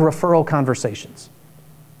then you have referral conversations.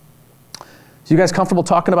 So you guys comfortable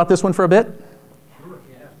talking about this one for a bit? Sure,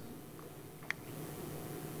 yeah.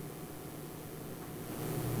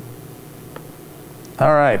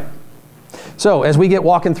 All right. So as we get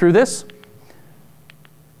walking through this,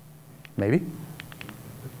 maybe.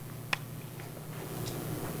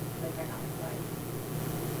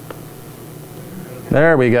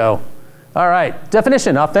 There we go. All right.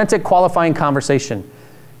 Definition, authentic, qualifying conversation.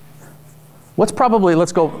 Let's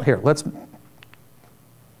go here. Let's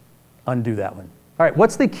undo that one. All right.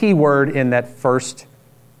 What's the key word in that first?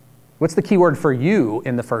 What's the key word for you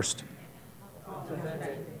in the first?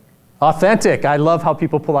 Authentic. I love how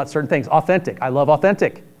people pull out certain things. Authentic. I love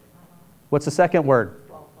authentic. What's the second word?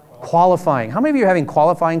 Qualifying. How many of you are having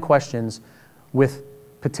qualifying questions with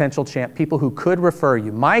potential people who could refer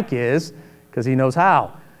you? Mike is, because he knows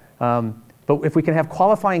how. But if we can have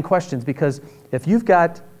qualifying questions, because if you've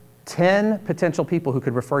got 10 potential people who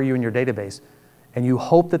could refer you in your database, and you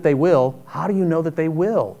hope that they will, how do you know that they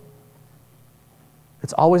will?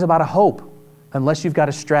 It's always about a hope, unless you've got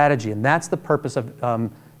a strategy. And that's the purpose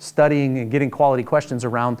of studying and getting quality questions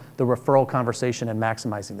around the referral conversation and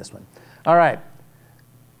maximizing this one. All right.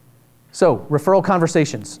 So, referral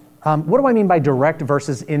conversations. What do I mean by direct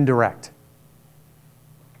versus indirect?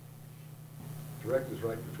 Direct is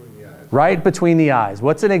right between the eyes. Right between the eyes.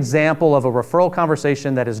 What's an example of a referral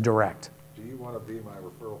conversation that is direct? Do you want to be my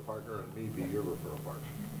referral partner and me be your referral partner?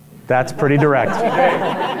 That's pretty direct.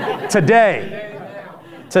 Today.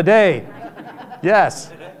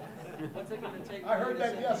 Yes. I heard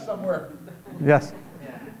that yes somewhere. Yes.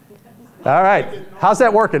 All right. How's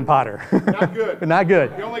that working, Potter? Not good. Not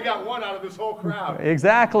good. You only got one out of this whole crowd.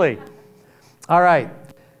 Exactly. All right.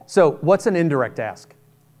 So what's an indirect ask?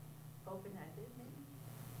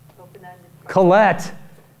 Colette,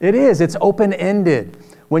 it is. It's open-ended.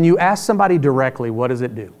 When you ask somebody directly, what does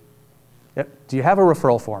it do? Do you have a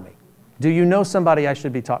referral for me? Do you know somebody I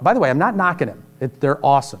should be talking? By the way, I'm not knocking them. They're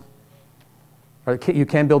awesome. You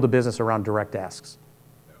can build a business around direct asks.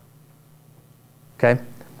 Okay?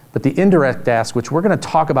 But the indirect ask, which we're going to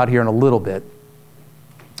talk about here in a little bit,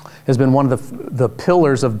 has been one of the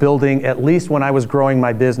pillars of building, at least when I was growing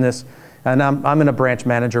my business. And I'm in a branch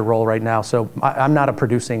manager role right now, so I'm not a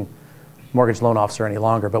producing mortgage loan officer any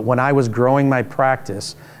longer. But when I was growing my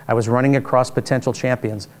practice, I was running across potential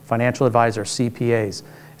champions, financial advisors, CPAs,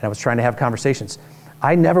 and I was trying to have conversations.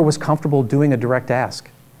 I never was comfortable doing a direct ask.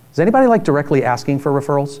 Does anybody like directly asking for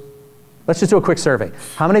referrals? Let's just do a quick survey.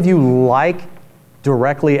 How many of you like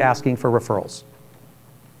directly asking for referrals?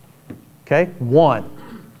 Okay,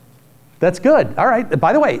 1. That's good. All right.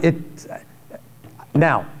 By the way,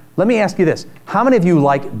 now, let me ask you this. How many of you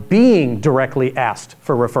like being directly asked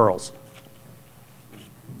for referrals?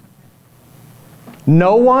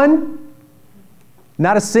 No one?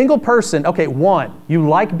 Not a single person. Okay, 1. You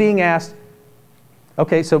like being asked.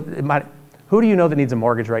 Okay, so who do you know that needs a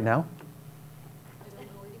mortgage right now?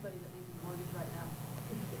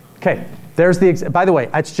 Okay, there's by the way,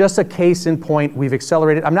 it's just a case in point. We've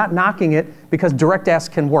accelerated. I'm not knocking it because direct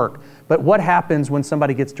ask can work. But what happens when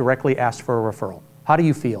somebody gets directly asked for a referral? How do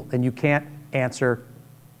you feel? And you can't answer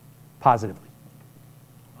positively.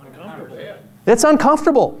 Uncomfortable. It's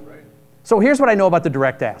uncomfortable. Right. So here's what I know about the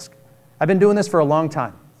direct ask. I've been doing this for a long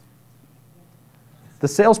time. The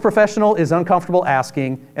sales professional is uncomfortable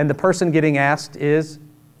asking, and the person getting asked is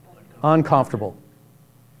uncomfortable.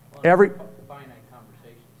 Finite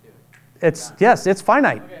conversation too. Yes, it's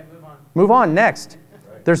finite. Okay, Move on, next.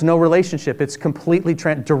 There's no relationship. It's completely,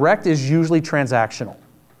 direct is usually transactional.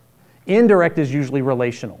 Indirect is usually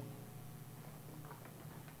relational.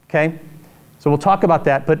 Okay? So we'll talk about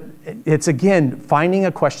that, but it's, again, finding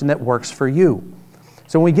a question that works for you.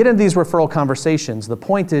 So when we get into these referral conversations, the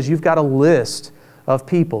point is you've got a list of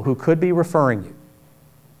people who could be referring you.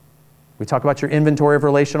 We talk about your inventory of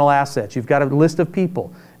relational assets. You've got a list of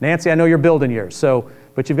people. Nancy, I know you're building yours,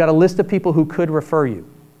 but you've got a list of people who could refer you.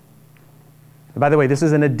 And by the way, this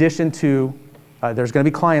is in addition to, there's going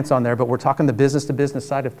to be clients on there, but we're talking the business-to-business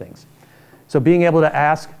side of things. So being able to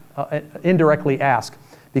ask, indirectly ask,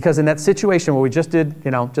 because in that situation where we just did,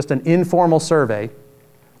 just an informal survey,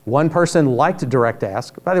 one person liked direct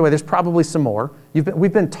ask. By the way, there's probably some more.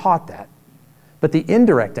 We've been taught that. But the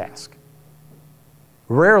indirect ask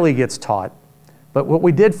rarely gets taught. But what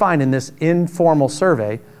we did find in this informal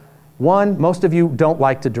survey, 1, most of you don't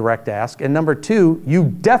like to direct ask. And number 2, you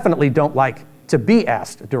definitely don't like to be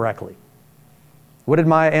asked directly. What did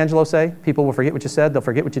Maya Angelou say? People will forget what you said, they'll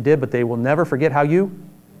forget what you did, but they will never forget how you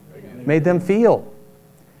made them feel.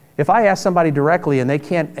 If I ask somebody directly and they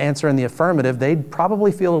can't answer in the affirmative, they'd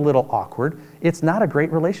probably feel a little awkward. It's not a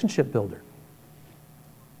great relationship builder.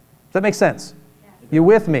 Does that make sense? You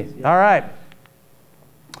with me? All right.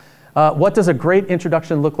 What does a great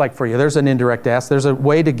introduction look like for you? There's an indirect ask. There's a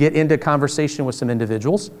way to get into conversation with some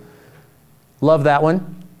individuals. Love that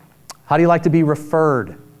one. How do you like to be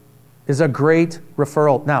referred? Is a great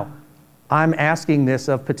referral. Now, I'm asking this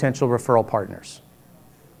of potential referral partners.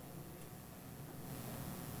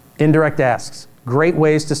 Indirect asks. Great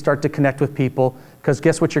ways to start to connect with people, because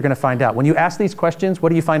guess what you're going to find out? When you ask these questions, what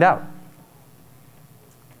do you find out?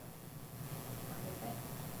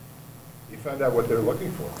 You find out what they're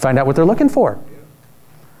looking for. Find out what they're looking for. Yeah.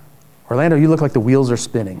 Orlando, you look like the wheels are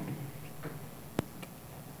spinning.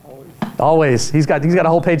 Always. He's got a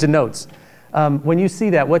whole page of notes. When you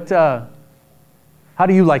see that, how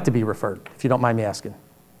do you like to be referred, if you don't mind me asking?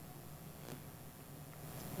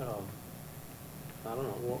 I don't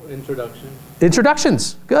know.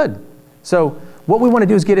 Introductions, good. So what we want to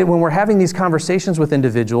do is get it when we're having these conversations with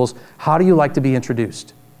individuals, how do you like to be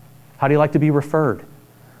introduced? How do you like to be referred?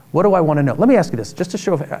 What do I want to know? Let me ask you this, just to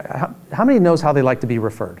show, how many knows how they like to be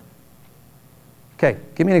referred? Okay,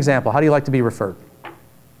 give me an example. How do you like to be referred?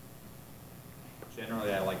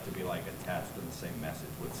 Generally, I like to be like attached to the same message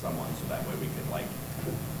with someone, so that way we could like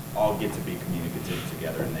all get to be communicative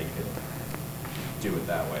together and they could do it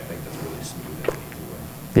that way. I think that's really smooth and easy way.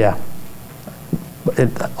 Yeah.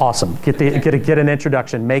 Awesome. Get an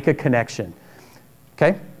introduction. Make a connection.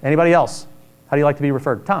 Okay? Anybody else? How do you like to be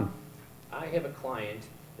referred? Tom. I have a client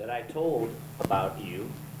that I told about you,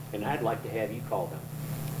 and I'd like to have you call them.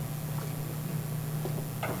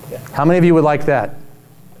 Yeah. How many of you would like that?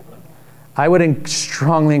 I would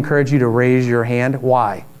strongly encourage you to raise your hand.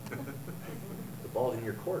 Why? The ball's in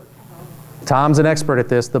your court. Tom's an expert at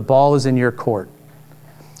this. The ball is in your court.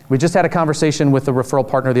 We just had a conversation with a referral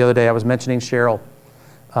partner the other day. I was mentioning Cheryl,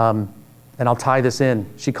 and I'll tie this in.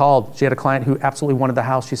 She called. She had a client who absolutely wanted the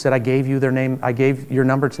house. She said, I gave you their name. I gave your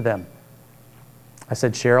number to them. I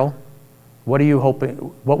said, Cheryl, what are you hoping?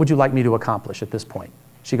 What would you like me to accomplish at this point?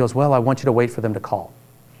 She goes, well, I want you to wait for them to call.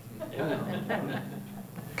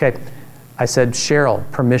 Okay. I said, Cheryl,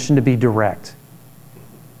 permission to be direct.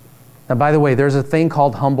 Now, by the way, there's a thing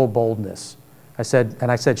called humble boldness. I said,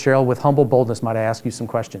 Cheryl, with humble boldness, might I ask you some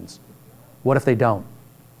questions? What if they don't?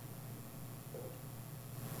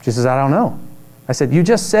 She says, I don't know. I said, you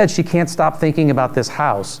just said she can't stop thinking about this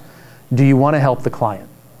house. Do you want to help the client?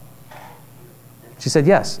 She said,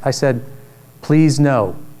 yes. I said, please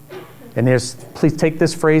no. And please take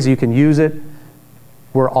this phrase, you can use it.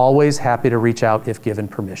 We're always happy to reach out if given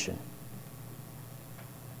permission.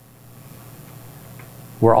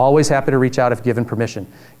 We're always happy to reach out if given permission.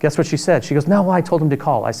 Guess what she said? She goes, no, well, I told him to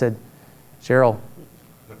call. I said, Cheryl,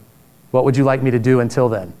 what would you like me to do until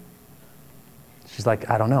then? She's like,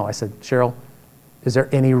 I don't know. I said, Cheryl, is there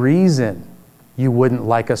any reason you wouldn't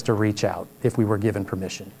like us to reach out if we were given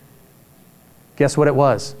permission? Guess what it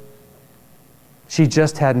was? She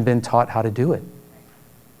just hadn't been taught how to do it.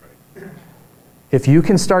 If you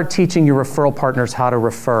can start teaching your referral partners how to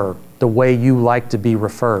refer the way you like to be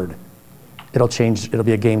referred, it'll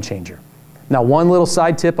be a game changer. Now, one little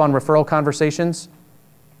side tip on referral conversations,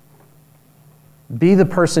 be the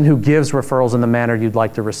person who gives referrals in the manner you'd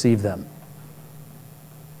like to receive them.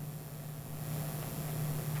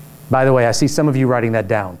 By the way, I see some of you writing that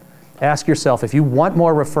down. Ask yourself, if you want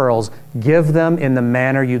more referrals, give them in the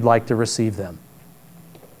manner you'd like to receive them.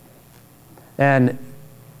 And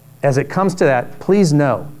as it comes to that, please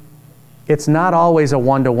know, it's not always a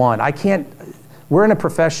one-to-one. We're in a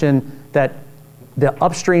profession that the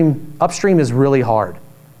upstream is really hard.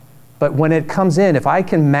 But when it comes in, if I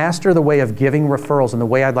can master the way of giving referrals and the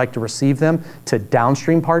way I'd like to receive them to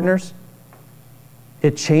downstream partners,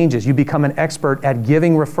 it changes. You become an expert at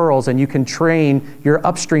giving referrals and you can train your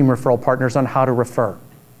upstream referral partners on how to refer.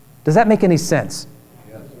 Does that make any sense?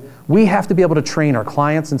 Yes. We have to be able to train our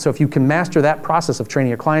clients, and so if you can master that process of training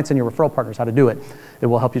your clients and your referral partners how to do it, it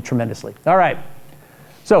will help you tremendously. All right.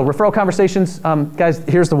 So referral conversations, guys,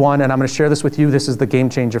 here's the one, and I'm going to share this with you. This is the game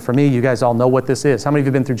changer for me. You guys all know what this is. How many of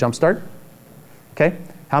you have been through Jumpstart? Okay.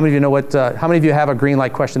 How many of you know how many of you have a green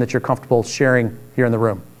light question that you're comfortable sharing here in the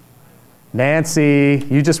room? Nancy,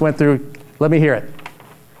 you just went through, let me hear it.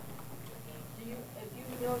 If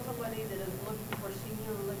you know somebody that is looking for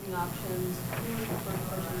senior living options, who is the first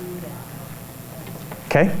person you would ask?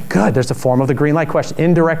 Okay, good. There's a form of the green light question.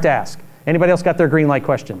 Indirect ask. Anybody else got their green light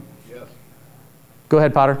question? Yes. Go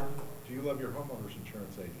ahead, Potter. Do you love your homeowner's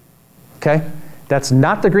insurance agent? Okay. That's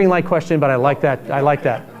not the green light question, but I like that. I like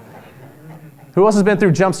that. Who else has been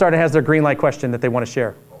through Jumpstart and has their green light question that they want to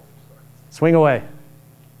share? Swing away.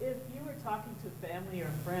 If you were talking to family or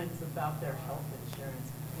friends about their health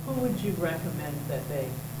insurance, who would you recommend that they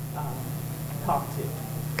talk to?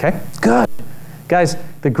 Okay, good. Guys,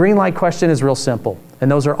 the green light question is real simple, and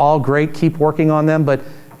those are all great. Keep working on them, but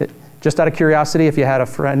just out of curiosity, if you had a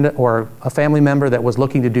friend or a family member that was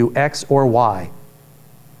looking to do X or Y,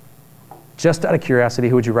 just out of curiosity,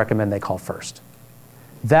 who would you recommend they call first?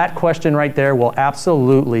 That question right there will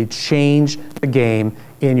absolutely change the game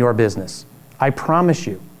in your business. I promise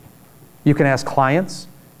you. You can ask clients,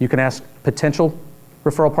 you can ask potential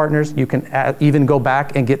referral partners, you can even go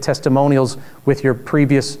back and get testimonials with your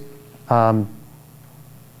previous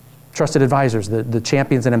trusted advisors, the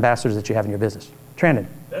champions and ambassadors that you have in your business. Trandon.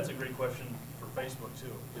 That's a great question for Facebook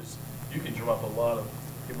too, because you can drum up a lot of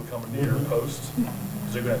people coming to your posts,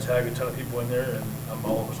 because they're going to tag a ton of people in there, and I'm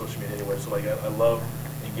all over social media anyway, so like I love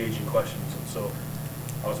engaging questions, and so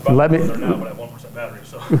I was about to go there now, but I have 1% battery,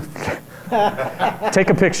 so. Take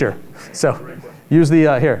a picture. So use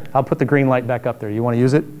the, here, I'll put the green light back up there. You want to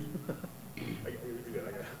use it?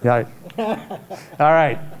 Yeah. All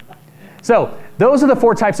right. So those are the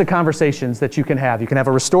 4 types of conversations that you can have. You can have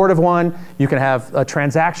a restorative one, you can have a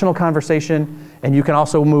transactional conversation, and you can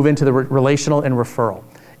also move into the relational and referral.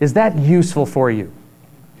 Is that useful for you?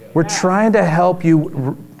 We're trying to help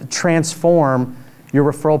you transform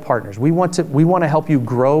your referral partners. We want to help you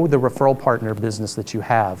grow the referral partner business that you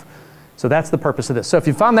have. So that's the purpose of this. So if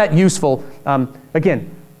you found that useful,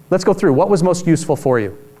 again, let's go through. What was most useful for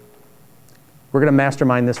you? We're going to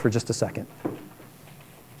mastermind this for just a second.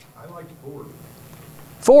 I liked Ford.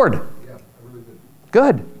 Ford. Yeah, I really did.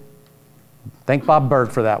 Good. Thank Bob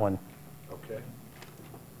Berg for that one. Okay.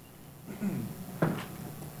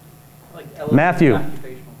 Matthew.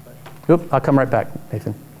 Oop, I'll come right back,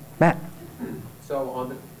 Nathan. Matt. So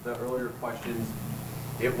on the earlier questions,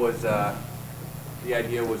 it was, the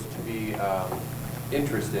idea was to be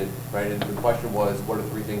interested, right? And the question was, what are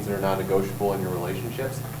 3 things that are non-negotiable in your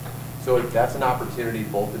relationships? So that's an opportunity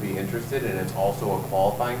both to be interested, and it's also a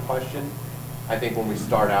qualifying question. I think when we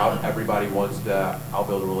start out, everybody wants to, I'll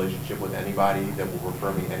build a relationship with anybody that will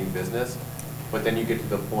refer me any business. But then you get to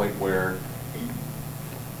the point where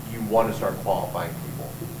you want to start qualifying people.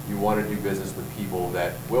 You want to do business with people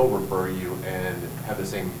that will refer you and have the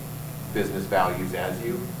same business values as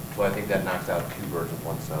you. So I think that knocks out 2 birds with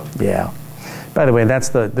 1 stone. Yeah. By the way, that's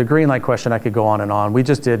the green light question. I could go on and on. We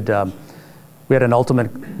just did, we had an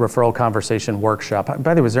ultimate referral conversation workshop.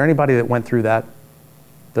 By the way, was there anybody that went through that?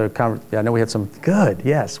 Yeah, I know we had some. Good,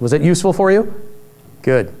 yes. Was it useful for you?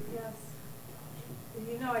 Good. Yes.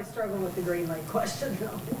 You know I struggle with the green light question,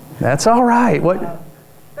 though. That's all right. What?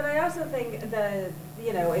 But I also think that,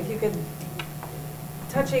 if you could,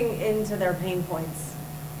 touching into their pain points,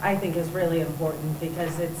 I think is really important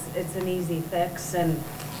because it's an easy fix. And,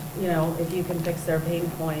 if you can fix their pain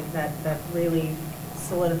point, that really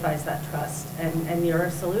solidifies that trust. And you're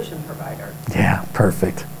a solution provider. Yeah,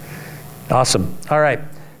 perfect. Awesome. All right.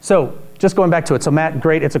 So just going back to it. So Matt,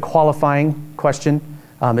 great. It's a qualifying question.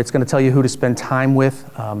 It's going to tell you who to spend time with.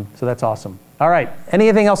 So that's awesome. All right.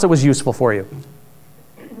 Anything else that was useful for you?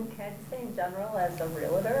 I'd say in general, as a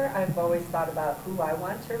realtor, I've always thought about who I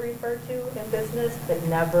want to refer to in business, but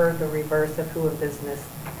never the reverse of who in business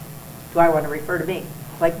do I want to refer to me.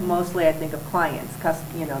 Like mostly I think of clients,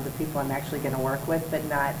 the people I'm actually going to work with, but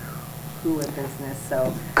not who in business.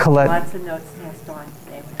 So Colette, lots of notes passed on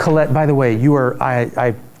today. Colette, by the way,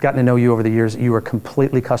 I've gotten to know you over the years. You are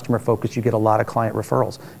completely customer focused. You get a lot of client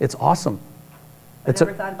referrals. It's awesome. I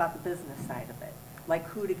never thought about the business side of it, like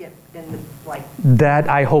who to get in the, like. That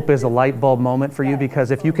I hope is a light bulb moment for you,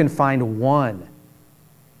 because if you can find one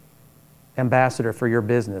ambassador for your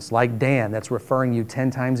business, like Dan, that's referring you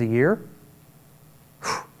 10 times a year,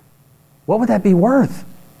 what would that be worth?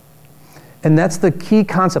 And that's the key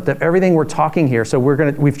concept of everything we're talking here. So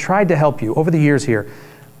we've tried to help you over the years here.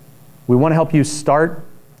 We want to help you start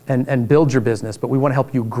and build your business, but we want to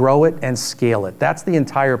help you grow it and scale it. That's the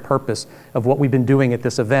entire purpose of what we've been doing at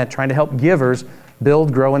this event, trying to help givers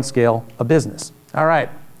build, grow, and scale a business. All right.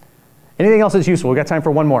 Anything else that's useful? We've got time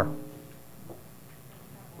for one more.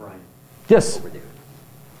 Brian. Yes.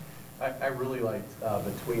 I really liked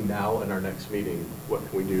between now and our next meeting, what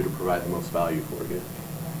can we do to provide the most value for you?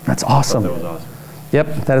 That's awesome. That was awesome.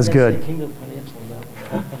 Yep, that is good. Kingdom Financial.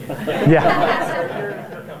 Yeah.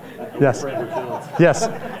 Yes. Yes.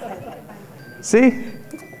 See?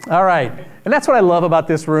 All right. And that's what I love about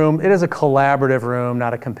this room. It is a collaborative room,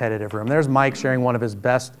 not a competitive room. There's Mike sharing one of his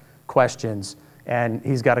best questions, and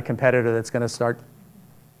he's got a competitor that's going to start.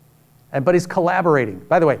 But he's collaborating.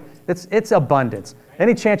 By the way, it's abundance.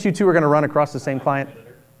 Any chance you two are going to run across the same client?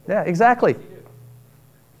 Yeah, exactly.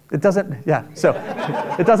 It doesn't, yeah, so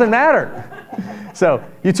it doesn't matter. So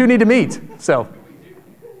you two need to meet. So,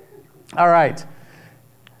 all right.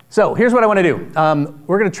 So here's what I want to do.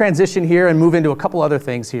 We're going to transition here and move into a couple other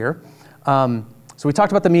things here. So we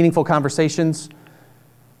talked about the meaningful conversations.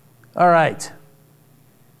 All right.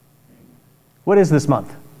 What is this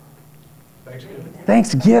month? Thanksgiving.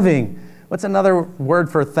 Thanksgiving. What's another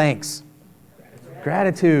word for thanks?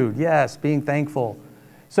 Gratitude. Yes, being thankful.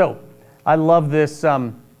 So I love this.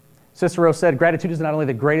 Cicero said, gratitude is not only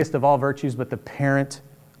the greatest of all virtues, but the parent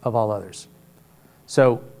of all others.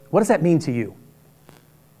 So what does that mean to you?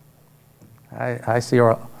 I see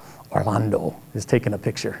Orlando is taking a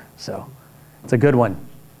picture, so it's a good one.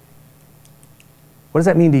 What does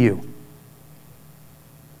that mean to you?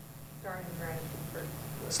 Start with gratitude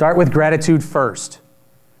first. Start with gratitude first.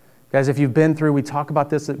 Guys, if you've been through, we talk about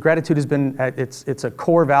this, gratitude has been, it's a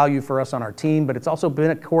core value for us on our team, but it's also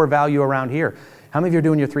been a core value around here. How many of you are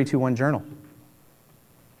doing your 3-2-1 journal?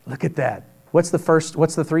 Look at that. What's the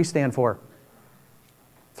 3 stand for?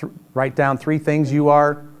 Write down 3 things you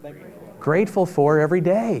are grateful for every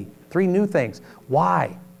day. 3 new things.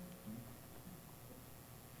 Why?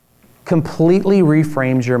 Completely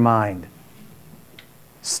reframes your mind.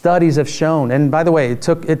 Studies have shown, and by the way, it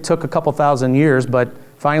took a couple thousand years, but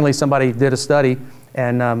finally somebody did a study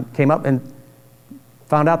and came up and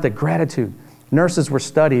found out that gratitude, nurses were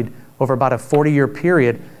studied over about a 40-year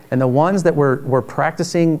period, and the ones that were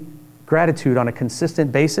practicing gratitude on a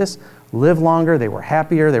consistent basis lived longer, they were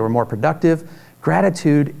happier, they were more productive.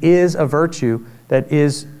 Gratitude is a virtue that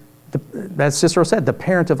is, as Cicero said, the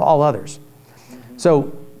parent of all others.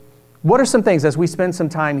 So what are some things, as we spend some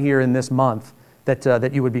time here in this month,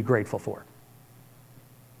 that you would be grateful for?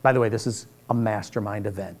 By the way, this is a mastermind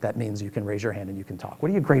event. That means you can raise your hand and you can talk.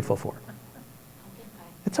 What are you grateful for?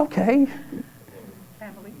 It's okay.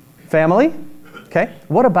 Family. Family? Okay.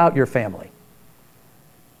 What about your family?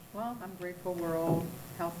 Well, I'm grateful we're all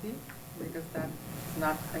healthy because that's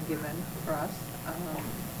not a given for us.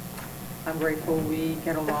 I'm grateful we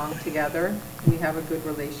get along together. We have a good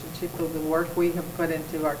relationship. So the work we have put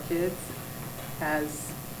into our kids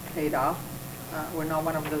has paid off. We're not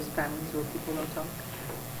one of those families where people don't talk.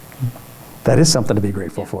 That is something to be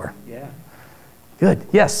grateful for. Yeah. Good.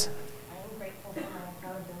 Yes? I am grateful for my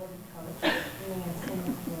accountability coach, being in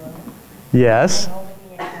senior school. Yes. And holding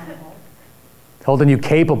me accountable. Holding you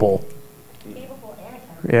capable. Capable and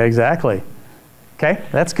accountable. Yeah, exactly. Okay,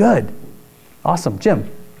 that's good. Awesome. Jim?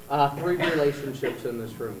 3 relationships in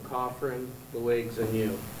this room, Coffrin, the Wigs, and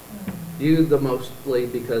you. You the mostly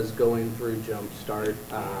because going through Jumpstart,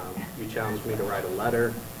 you challenged me to write a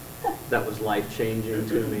letter that was life-changing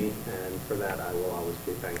to me, and for that I will always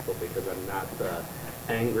be thankful because I'm not the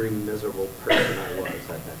angry, miserable person I was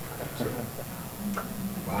at that time. So.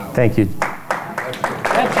 Wow. Thank you.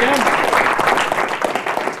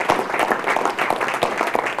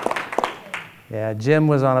 Yeah, Jim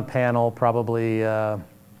was on a panel probably 5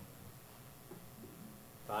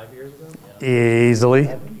 years ago? easily.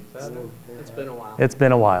 7. It's been a while. It's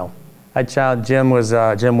been a while. Jim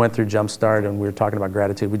went through Jumpstart and we were talking about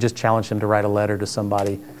gratitude. We just challenged him to write a letter to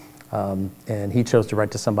somebody, and he chose to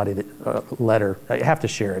write to somebody a letter. I have to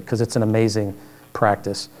share it because it's an amazing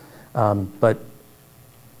practice. But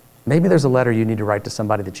maybe there's a letter you need to write to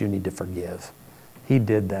somebody that you need to forgive. He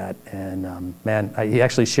did that, and he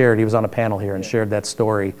actually shared. He was on a panel here and shared that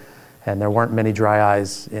story, and there weren't many dry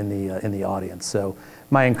eyes in the audience. So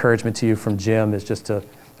my encouragement to you from Jim is just to.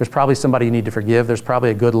 There's probably somebody you need to forgive. There's probably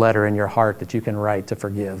a good letter in your heart that you can write to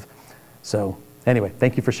forgive. So anyway,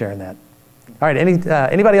 thank you for sharing that. All right,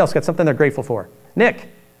 anybody else got something they're grateful for? Nick?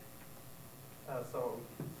 So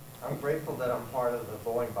I'm grateful that I'm part of the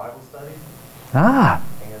Boeing Bible study. Ah.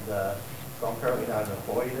 And so I'm currently not an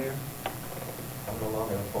employee there. I'm no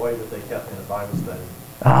longer an employee, but they kept me in the Bible study.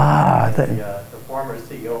 Ah. The former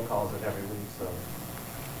CEO calls it every week, so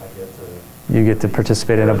I get to... You get to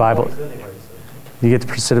participate in a Bible. Anyway, so. You get to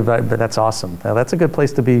participate, but that's awesome. Now, that's a good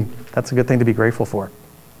place to be. That's a good thing to be grateful for.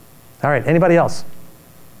 All right, anybody else?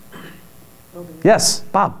 Yes,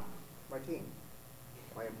 Bob. My team,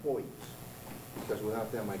 my employees, because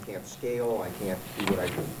without them I can't scale, I can't do what I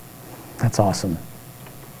do. That's awesome.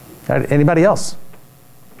 All right, anybody else?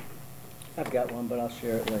 I've got one, but I'll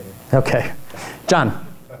share it later. Okay. John.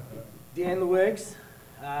 Dan Lewigs.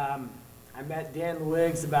 I met Dan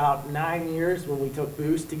Lewigs about 9 years when we took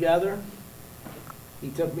Boost together. He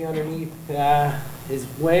took me underneath his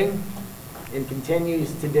wing and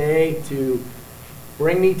continues today to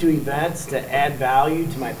bring me to events to add value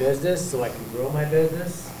to my business so I can grow my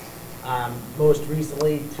business. Most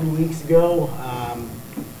recently, 2 weeks ago,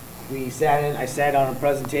 I sat on a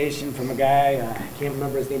presentation from a guy, I can't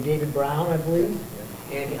remember his name, David Brown, I believe,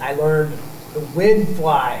 and I learned the wind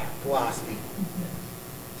fly philosophy.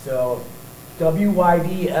 So,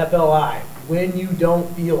 WYDFLI, when you don't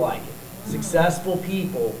feel like it. Successful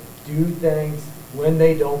people do things when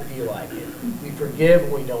they don't feel like it. We forgive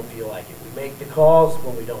when we don't feel like it. We make the calls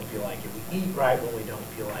when we don't feel like it. We eat right when we don't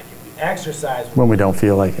feel like it. We exercise When we don't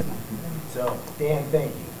feel like it. So, Dan,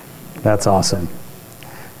 thank you. That's awesome.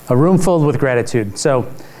 A room filled with gratitude. So,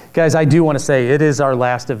 guys, I do want to say it is our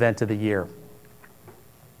last event of the year.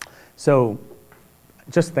 So,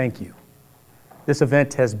 just thank you. This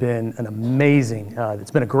event has been an amazing,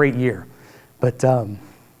 it's been a great year. But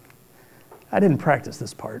I didn't practice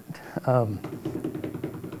this part. Yeah.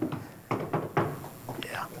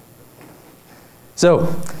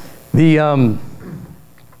 So,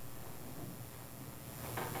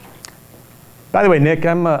 By the way, Nick,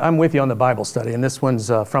 I'm with you on the Bible study, and this one's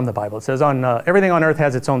from the Bible. It says, everything on earth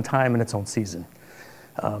has its own time and its own season.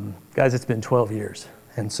 Guys, it's been 12 years.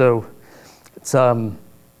 And so it's,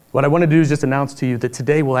 what I want to do is just announce to you that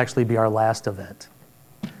today will actually be our last event.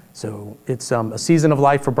 So it's a season of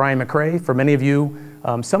life for Brian McRae. For many of you,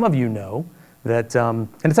 some of you know that, and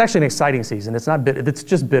it's actually an exciting season. It's not bitter, it's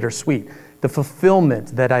just bittersweet. The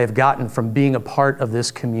fulfillment that I have gotten from being a part of this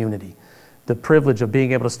community, the privilege of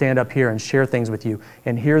being able to stand up here and share things with you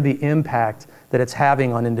and hear the impact that it's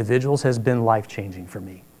having on individuals has been life-changing for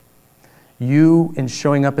me. You, in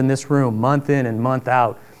showing up in this room month in and month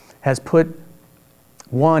out, has put,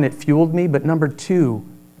 one, it fueled me, but number two,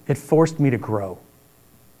 it forced me to grow.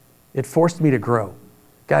 It forced me to grow.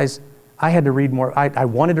 Guys, I had to read more. I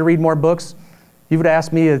wanted to read more books. You would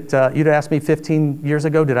ask me, you'd asked me 15 years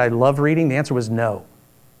ago, did I love reading? The answer was no.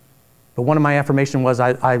 But one of my affirmations was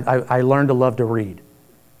I learned to love to read.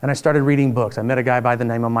 And I started reading books. I met a guy by the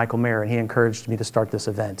name of Michael Mayer, and he encouraged me to start this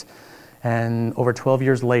event. And over 12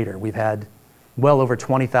 years later, we've had well over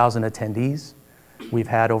 20,000 attendees. We've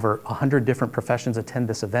had over 100 different professions attend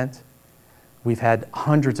this event. We've had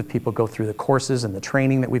hundreds of people go through the courses and the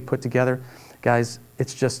training that we've put together. Guys,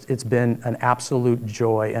 it's been an absolute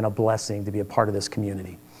joy and a blessing to be a part of this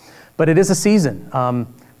community. But it is a season.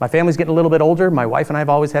 My family's getting a little bit older. My wife and I have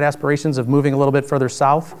always had aspirations of moving a little bit further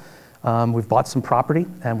south. We've bought some property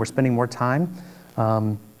and we're spending more time,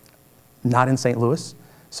 not in St. Louis.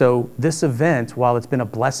 So this event, while it's been a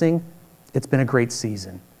blessing, it's been a great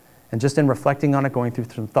season. And just in reflecting on it, going through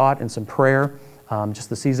some thought and some prayer, just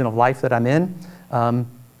the season of life that I'm in,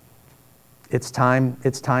 it's time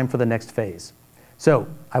for the next phase. So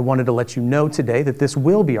I wanted to let you know today that this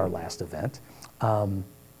will be our last event.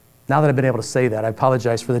 Now that I've been able to say that, I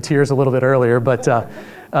apologize for the tears a little bit earlier, but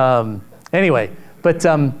anyway. But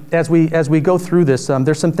as we go through this,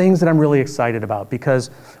 there's some things that I'm really excited about, because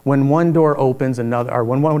when one door opens,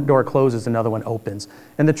 when one door closes, another one opens.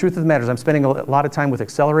 And the truth of the matter is, I'm spending a lot of time with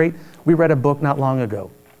Accelerate. We read a book not long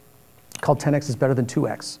ago called 10X is Better Than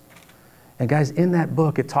 2X. And guys, in that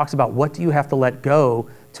book, it talks about what do you have to let go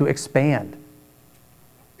to expand.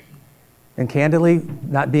 And candidly,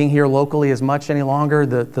 not being here locally as much any longer,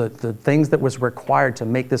 the things that was required to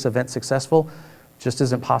make this event successful just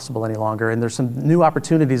isn't possible any longer. And there's some new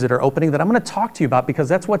opportunities that are opening that I'm going to talk to you about, because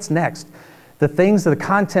that's what's next. The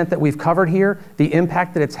content that we've covered here, the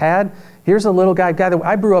impact that it's had. Here's a little guy that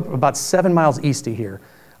I grew up about 7 miles east of here.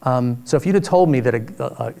 So if you'd have told me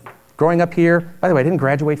that growing up here, by the way, I didn't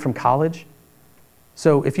graduate from college.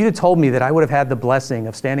 So if you'd have told me that I would have had the blessing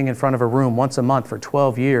of standing in front of a room once a month for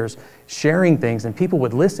 12 years, sharing things, and people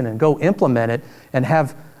would listen and go implement it and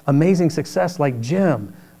have amazing success like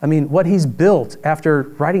Jim. I mean, what he's built after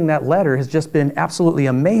writing that letter has just been absolutely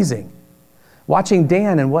amazing. Watching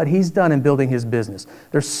Dan and what he's done in building his business.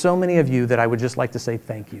 There's so many of you that I would just like to say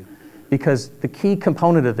thank you. Because the key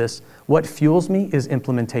component of this, what fuels me, is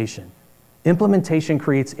implementation. Implementation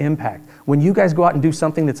creates impact. When you guys go out and do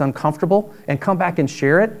something that's uncomfortable and come back and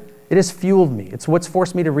share it, it has fueled me. It's what's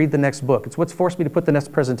forced me to read the next book. It's what's forced me to put the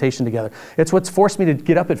next presentation together. It's what's forced me to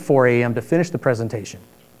get up at 4 a.m. to finish the presentation.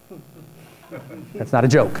 That's not a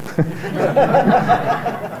joke.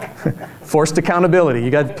 Forced accountability. You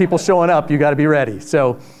got people showing up, you got to be ready.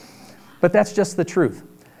 So, but that's just the truth.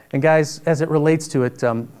 And guys, as it relates to it,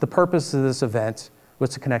 the purpose of this event was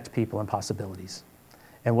to connect people and possibilities.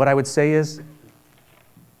 And what I would say is,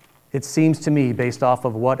 it seems to me, based off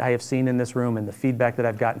of what I have seen in this room and the feedback that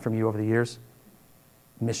I've gotten from you over the years,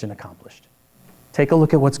 mission accomplished. Take a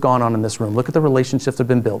look at what's gone on in this room. Look at the relationships that have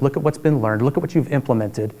been built. Look at what's been learned. Look at what you've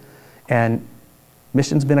implemented. And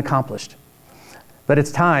mission's been accomplished. But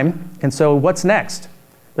it's time. And so what's next?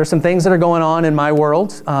 There's some things that are going on in my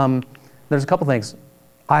world. There's a couple things.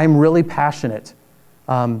 I'm really passionate.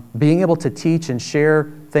 Being able to teach and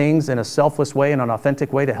share things in a selfless way and an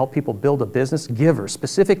authentic way to help people build a business, givers,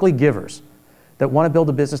 specifically givers that want to build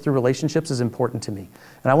a business through relationships, is important to me.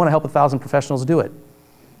 And I want to help 1,000 professionals do it.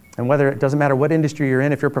 And whether it doesn't matter what industry you're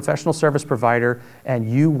in, if you're a professional service provider and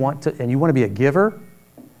you want to be a giver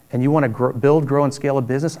and you want to build, grow, and scale a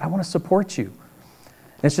business, I want to support you.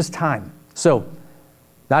 And it's just time. So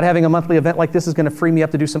not having a monthly event like this is going to free me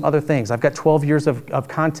up to do some other things. I've got 12 years of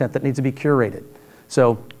content that needs to be curated.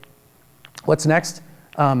 So what's next?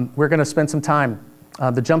 We're going to spend some time.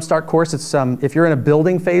 The Jumpstart course, it's if you're in a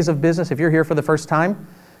building phase of business, if you're here for the first time,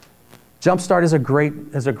 Jumpstart is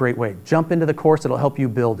a great way. Jump into the course, it'll help you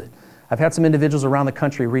build it. I've had some individuals around the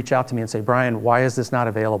country reach out to me and say, Brian, why is this not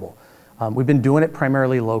available? We've been doing it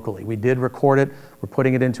primarily locally. We did record it. We're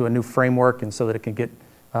putting it into a new framework, and so that it can get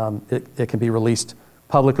it can be released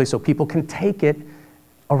publicly so people can take it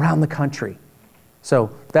around the country.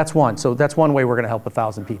 So that's one. So that's one way we're going to help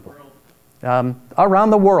 1,000 people. Around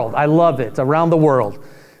the world. I love it. Around the world.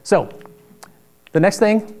 So the next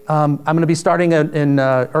thing, I'm going to be starting in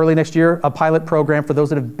early next year, a pilot program for those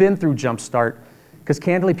that have been through Jumpstart. Because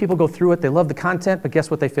candidly, people go through it, they love the content, but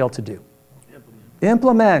guess what they fail to do?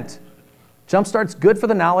 Implement. Jumpstart's good for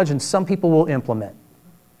the knowledge, and some people will implement.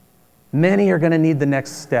 Many are going to need the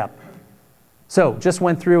next step. So just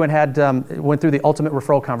went through and went through the ultimate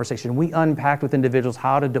referral conversation. We unpacked with individuals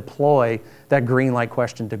how to deploy that green light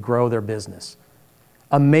question to grow their business.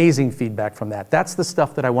 Amazing feedback from that. That's the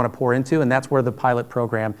stuff that I want to pour into, and that's where the pilot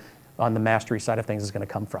program on the mastery side of things is going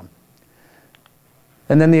to come from.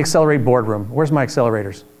 And then the Accelerate Boardroom. Where's my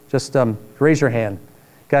accelerators? Just raise your hand.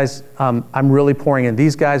 Guys, I'm really pouring in.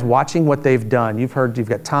 These guys, watching what they've done. You've heard, you've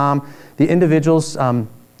got Tom, the individuals that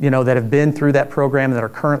have been through that program and that are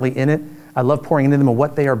currently in it. I love pouring into them and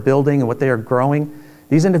what they are building and what they are growing.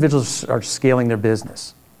 These individuals are scaling their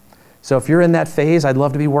business. So if you're in that phase, I'd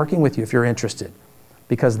love to be working with you if you're interested,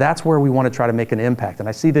 because that's where we want to try to make an impact. And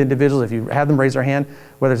I see the individuals, if you have them raise their hand,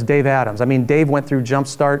 whether it's Dave Adams. I mean, Dave went through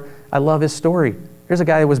Jumpstart. I love his story. Here's a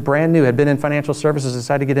guy that was brand new, had been in financial services,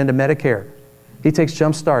 decided to get into Medicare. He takes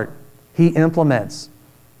Jumpstart. He implements.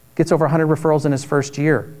 Gets over 100 referrals in his first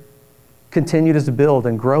year. Continues to build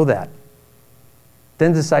and grow that.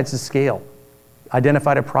 Then decides to scale.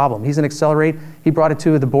 Identified a problem. He's an Accelerate. He brought it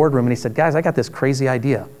to the boardroom and he said, guys, I got this crazy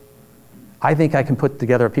idea. I think I can put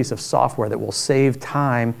together a piece of software that will save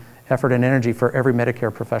time, effort, and energy for every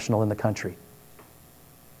Medicare professional in the country.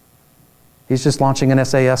 He's just launching an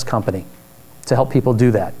SAS company to help people do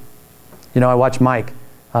that. I watch Mike.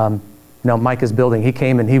 Mike is building. He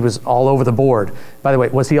came and he was all over the board. By the way,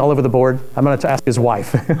 was he all over the board? I'm going to ask his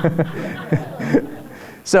wife.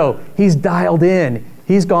 So he's dialed in.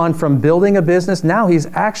 He's gone from building a business. Now he's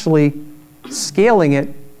actually scaling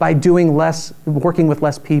it by working with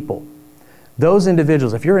less people. Those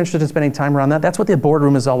individuals, if you're interested in spending time around that, that's what the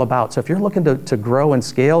boardroom is all about. So if you're looking to grow and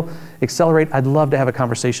scale, Accelerate, I'd love to have a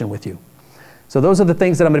conversation with you. So those are the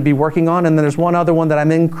things that I'm going to be working on. And then there's one other one that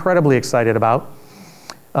I'm incredibly excited about.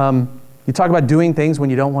 You talk about doing things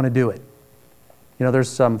when you don't want to do it.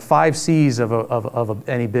 There's 5 C's of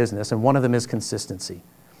any business, and one of them is consistency.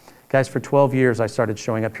 Guys, for 12 years, I started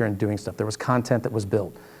showing up here and doing stuff. There was content that was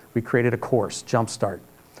built. We created a course, Jumpstart.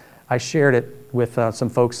 I shared it with some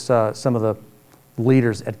folks, some of the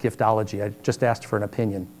leaders at Giftology. I just asked for an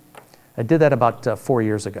opinion. I did that about 4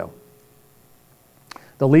 years ago.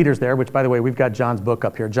 The leaders there, which by the way, we've got John's book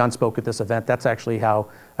up here. John spoke at this event. That's actually how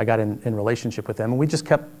I got in relationship with them. And we just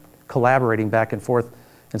kept collaborating back and forth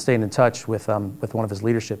and staying in touch with one of his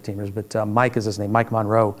leadership teamers. But Mike is his name, Mike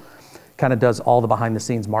Monroe, kind of does all the behind the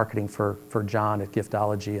scenes marketing for John at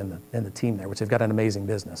Giftology and the team there, which they've got an amazing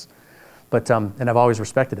business. But, and I've always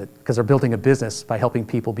respected it because they're building a business by helping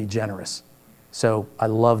people be generous. So I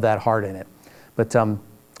love that heart in it. But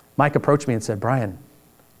Mike approached me and said, Brian,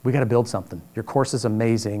 we got to build something. Your course is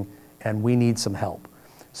amazing and we need some help.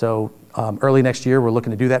 So early next year, we're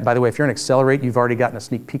looking to do that. By the way, if you're in Accelerate, you've already gotten a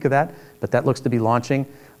sneak peek of that, but that looks to be launching.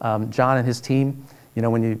 John and his team,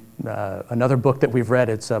 another book that we've read,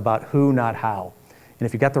 it's about who, not how. And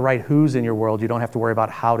if you got the right who's in your world, you don't have to worry about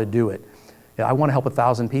how to do it. I want to help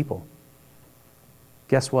 1,000 people.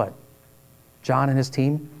 Guess what? John and his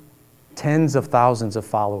team, tens of thousands of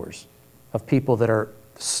followers of people that are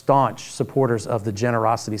staunch supporters of the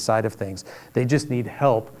generosity side of things. They just need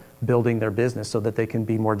help building their business so that they can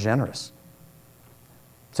be more generous.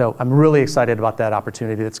 So I'm really excited about that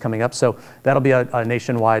opportunity that's coming up. So that'll be a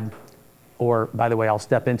nationwide, or by the way, I'll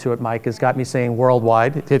step into it. Mike has got me saying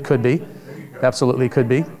worldwide. It could be. Absolutely could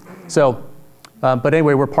be. So, but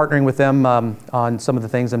anyway, we're partnering with them on some of the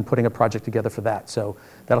things and putting a project together for that. So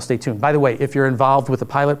that'll stay tuned. By the way, if you're involved with the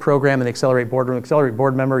pilot program and the Accelerate Boardroom, Accelerate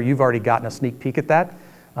board member, you've already gotten a sneak peek at that,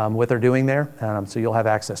 what they're doing there. So you'll have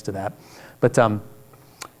access to that.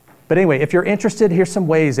 But anyway, if you're interested, here's some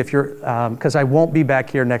ways. If you're, because I won't be back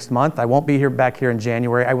here next month. I won't be back here in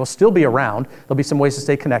January. I will still be around. There'll be some ways to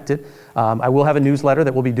stay connected. I will have a newsletter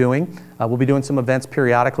that we'll be doing. We'll be doing some events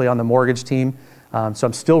periodically on the mortgage team. So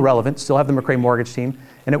I'm still relevant, still have the McRae mortgage team.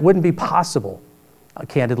 And it wouldn't be possible,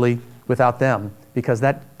 candidly, without them, because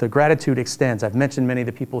the gratitude extends. I've mentioned many of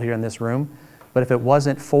the people here in this room, but if it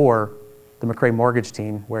wasn't for the McRae mortgage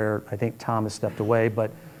team, where I think Tom has stepped away, but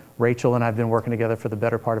Rachel and I have been working together for the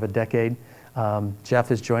better part of a decade. Jeff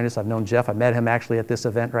has joined us. I've known Jeff. I met him actually at this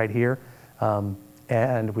event right here.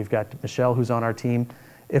 And we've got Michelle, who's on our team.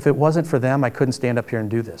 If it wasn't for them, I couldn't stand up here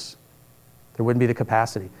and do this. There wouldn't be the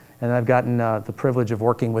capacity. And I've gotten the privilege of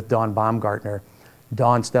working with Dawn Baumgartner.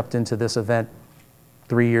 Dawn stepped into this event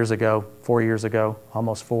 3 years ago, 4 years ago,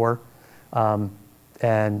 almost 4.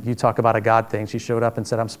 And you talk about a God thing. She showed up and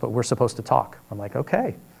said, we're supposed to talk. I'm like,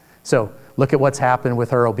 okay. So look at what's happened with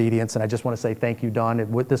her obedience. And I just want to say thank you, Dawn.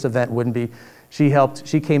 This event wouldn't be,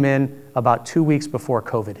 she came in about 2 weeks before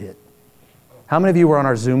COVID hit. How many of you were on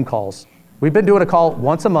our Zoom calls? We've been doing a call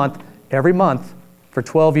once a month, every month for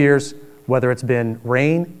 12 years, whether it's been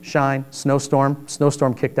rain, shine, snowstorm.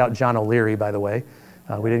 Snowstorm kicked out John O'Leary, by the way.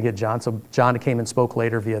 We didn't get John, so John came and spoke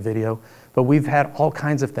later via video. But we've had all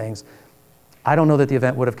kinds of things. I don't know that the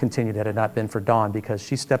event would have continued had it not been for Dawn, because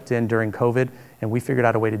she stepped in during COVID and we figured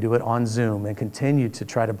out a way to do it on Zoom and continued to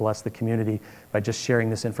try to bless the community by just sharing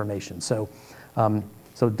this information. So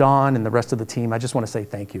Dawn and the rest of the team, I just want to say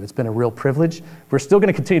thank you. It's been a real privilege. We're still going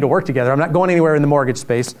to continue to work together. I'm not going anywhere in the mortgage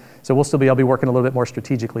space, so I'll be working a little bit more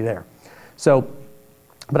strategically there.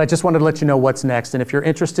 But I just wanted to let you know what's next. And if you're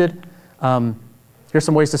interested, here's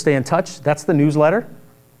some ways to stay in touch. That's the newsletter.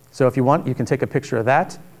 So if you want, you can take a picture of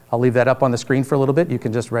that. I'll leave that up on the screen for a little bit. You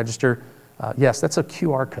can just register. Yes, that's a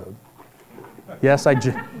QR code. Yes,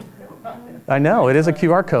 I know, it is a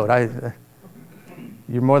QR code.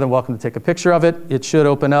 You're more than welcome to take a picture of it. It should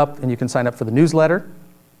open up and you can sign up for the newsletter.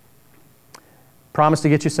 Promise to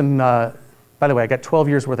get you some, by the way, I got 12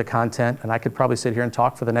 years worth of content and I could probably sit here and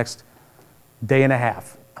talk for the next day and a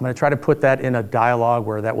half. I'm going to try to put that in a dialogue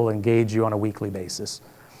where that will engage you on a weekly basis.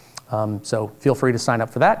 So feel free to sign up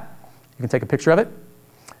for that. You can take a picture of it.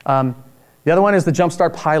 The other one is the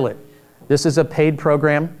Jumpstart Pilot. This is a paid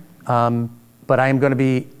program, but I am going to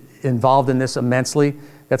be involved in this immensely.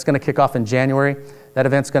 That's going to kick off in January. That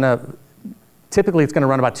event's typically it's going to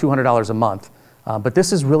run about $200 a month. But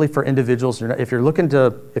this is really for individuals. If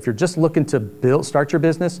you're just looking to start your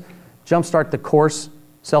business, Jumpstart the course,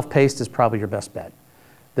 self-paced is probably your best bet.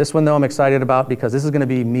 This one though I'm excited about because this is going to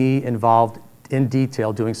be me involved in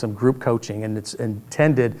detail doing some group coaching, and it's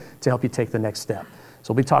intended to help you take the next step.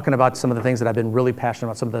 So we'll be talking about some of the things that I've been really passionate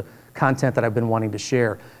about, some of the content that I've been wanting to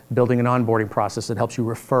share, building an onboarding process that helps you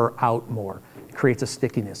refer out more, it creates a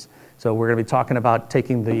stickiness. So we're going to be talking about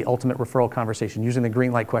taking the ultimate referral conversation, using the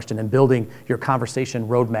green light question and building your conversation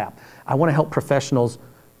roadmap. I want to help professionals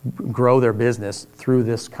grow their business through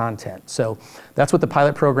this content. So that's what the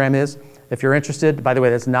pilot program is. If you're interested, by the way,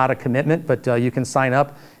 that's not a commitment, but you can sign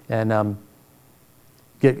up and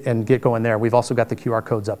get going there. We've also got the QR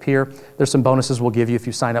codes up here. There's some bonuses we'll give you if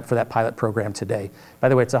you sign up for that pilot program today. By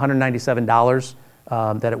the way, it's $197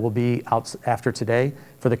 that it will be out after today.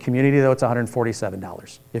 For the community though, it's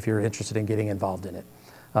 $147 if you're interested in getting involved in it.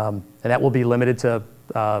 And that will be limited to,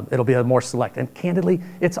 it'll be a more select. And candidly,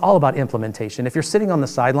 it's all about implementation. If you're sitting on the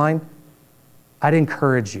sideline, I'd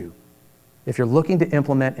encourage you, if you're looking to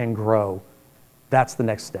implement and grow, that's the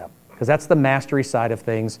next step. Because that's the mastery side of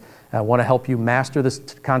things. I want to help you master this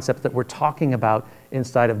concept that we're talking about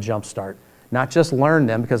inside of Jumpstart. Not just learn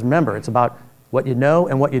them, because remember, it's about what you know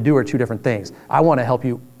and what you do are two different things. I want to help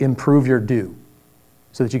you improve your do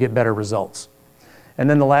so that you get better results. And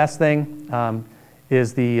then the last thing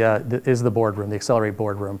is the boardroom, the Accelerate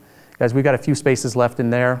boardroom. Guys, we've got a few spaces left in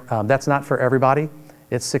there. That's not for everybody.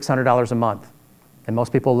 It's $600 a month. And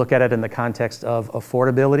most people look at it in the context of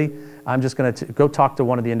affordability. I'm just going to go talk to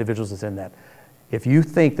one of the individuals that's in that. If you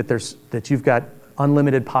think that you've got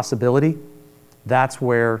unlimited possibility, that's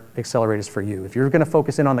where Accelerate is for you. If you're going to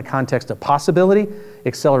focus in on the context of possibility,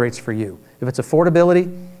 Accelerate's for you. If it's affordability,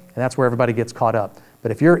 and that's where everybody gets caught up.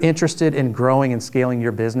 But if you're interested in growing and scaling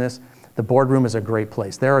your business, the boardroom is a great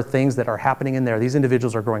place. There are things that are happening in there. These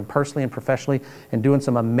individuals are growing personally and professionally and doing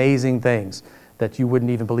some amazing things that you wouldn't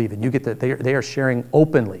even believe in. You get that they are sharing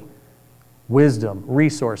openly wisdom,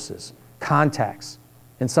 resources, contacts,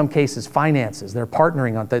 in some cases finances. They're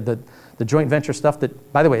partnering on the joint venture stuff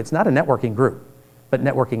that, by the way, it's not a networking group, but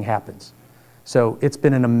networking happens. So it's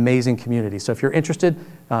been an amazing community. So if you're interested,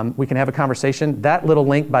 we can have a conversation. That little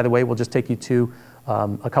link, by the way, will just take you to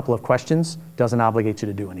a couple of questions. Doesn't obligate you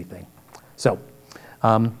to do anything. So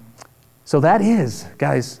that is,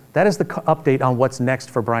 guys, that is the update on what's next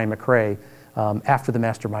for Brian McRae after the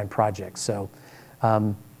Mastermind Project. So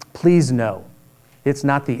please know, it's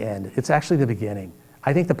not the end. It's actually the beginning.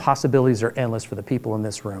 I think the possibilities are endless for the people in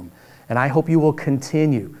this room. And I hope you will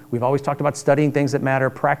continue. We've always talked about studying things that matter,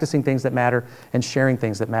 practicing things that matter, and sharing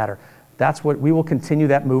things that matter. That's what we will continue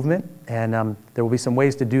that movement, and there will be some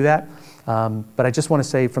ways to do that. But I just want to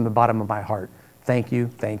say from the bottom of my heart, thank you,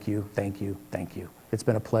 thank you, thank you, thank you. It's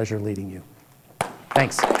been a pleasure leading you.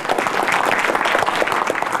 Thanks.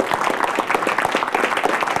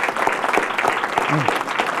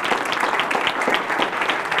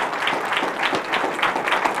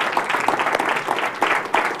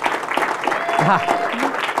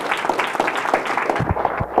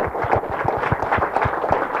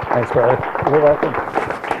 Thanks, brother. You're welcome.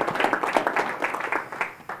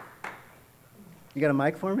 You got a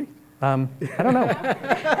mic for me? I don't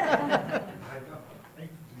know.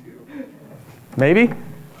 Maybe?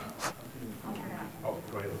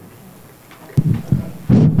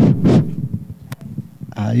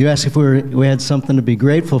 You asked if we had something to be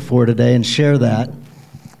grateful for today and share that.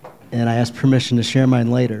 And I asked permission to share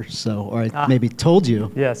mine later, so, or I maybe told you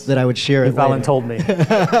that I would share it later. You voluntold me. You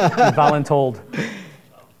voluntold.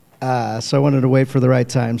 So I wanted to wait for the right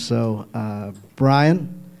time. So,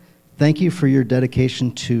 Brian, thank you for your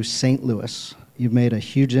dedication to St. Louis. You've made a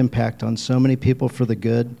huge impact on so many people for the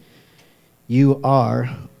good. You are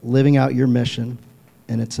living out your mission,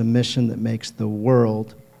 and it's a mission that makes the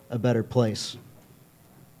world a better place.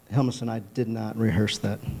 Helmus and I did not rehearse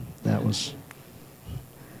that. That was...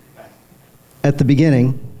 At the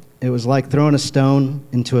beginning, it was like throwing a stone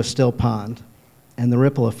into a still pond, and the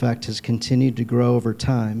ripple effect has continued to grow over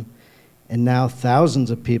time, and now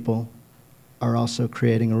thousands of people are also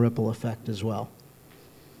creating a ripple effect as well.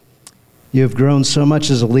 You have grown so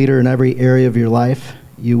much as a leader in every area of your life.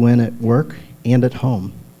 You win at work and at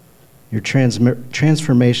home. Your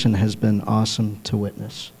transformation has been awesome to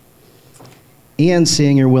witness. And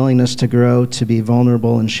seeing your willingness to grow, to be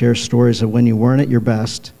vulnerable, and share stories of when you weren't at your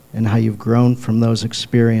best, and how you've grown from those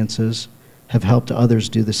experiences have helped others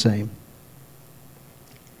do the same.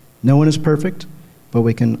 No one is perfect, but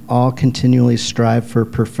we can all continually strive for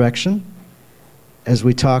perfection. As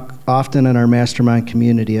we talk often in our mastermind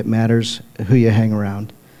community, it matters who you hang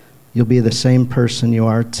around. You'll be the same person you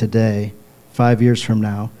are today, 5 years from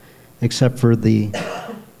now, except for the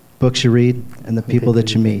books you read and the people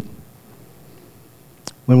that you meet.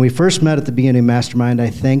 When we first met at the beginning of Mastermind, I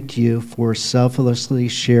thanked you for selflessly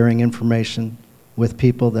sharing information with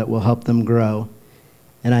people that will help them grow,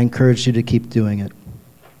 and I encouraged you to keep doing it.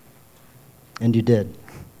 And you did.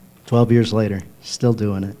 12 years later, still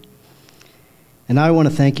doing it. And I want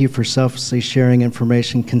to thank you for selflessly sharing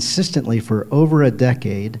information consistently for over a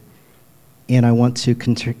decade, and I want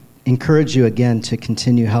to encourage you again to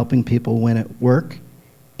continue helping people win at work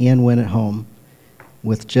and win at home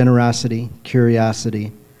with generosity,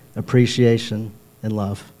 curiosity, appreciation, and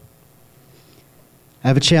love. I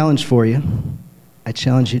have a challenge for you. I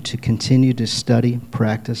challenge you to continue to study,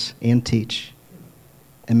 practice, and teach,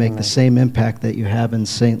 and make the same impact that you have in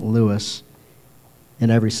St. Louis, in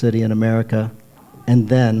every city in America, and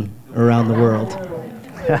then around the world.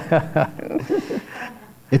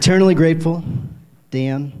 Eternally grateful,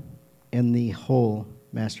 Dan, and the whole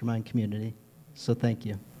Mastermind community. So thank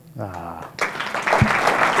you.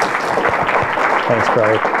 Thanks,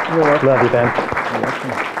 brother. You're welcome. Love you, Ben. You're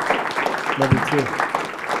welcome. Love you too.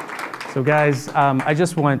 So guys, I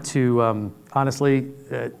just want to, honestly,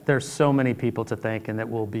 there's so many people to thank, and it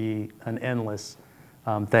will be an endless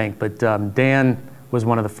thank, but Dan was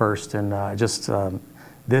one of the first, and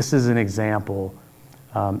this is an example.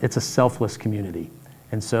 It's a selfless community.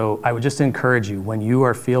 And so I would just encourage you, when you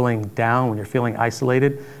are feeling down, when you're feeling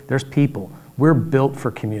isolated, there's people. We're built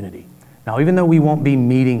for community. Now, even though we won't be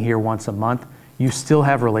meeting here once a month, you still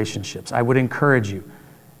have relationships. I would encourage you,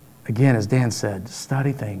 again, as Dan said,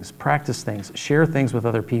 study things, practice things, share things with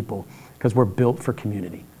other people, because we're built for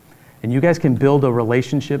community. And you guys can build a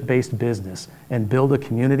relationship-based business and build a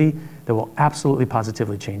community that will absolutely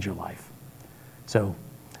positively change your life. So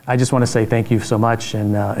I just want to say thank you so much.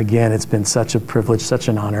 And again, it's been such a privilege, such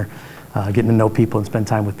an honor, getting to know people and spend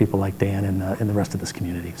time with people like Dan and the rest of this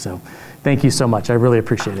community. So thank you so much. I really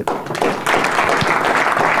appreciate it.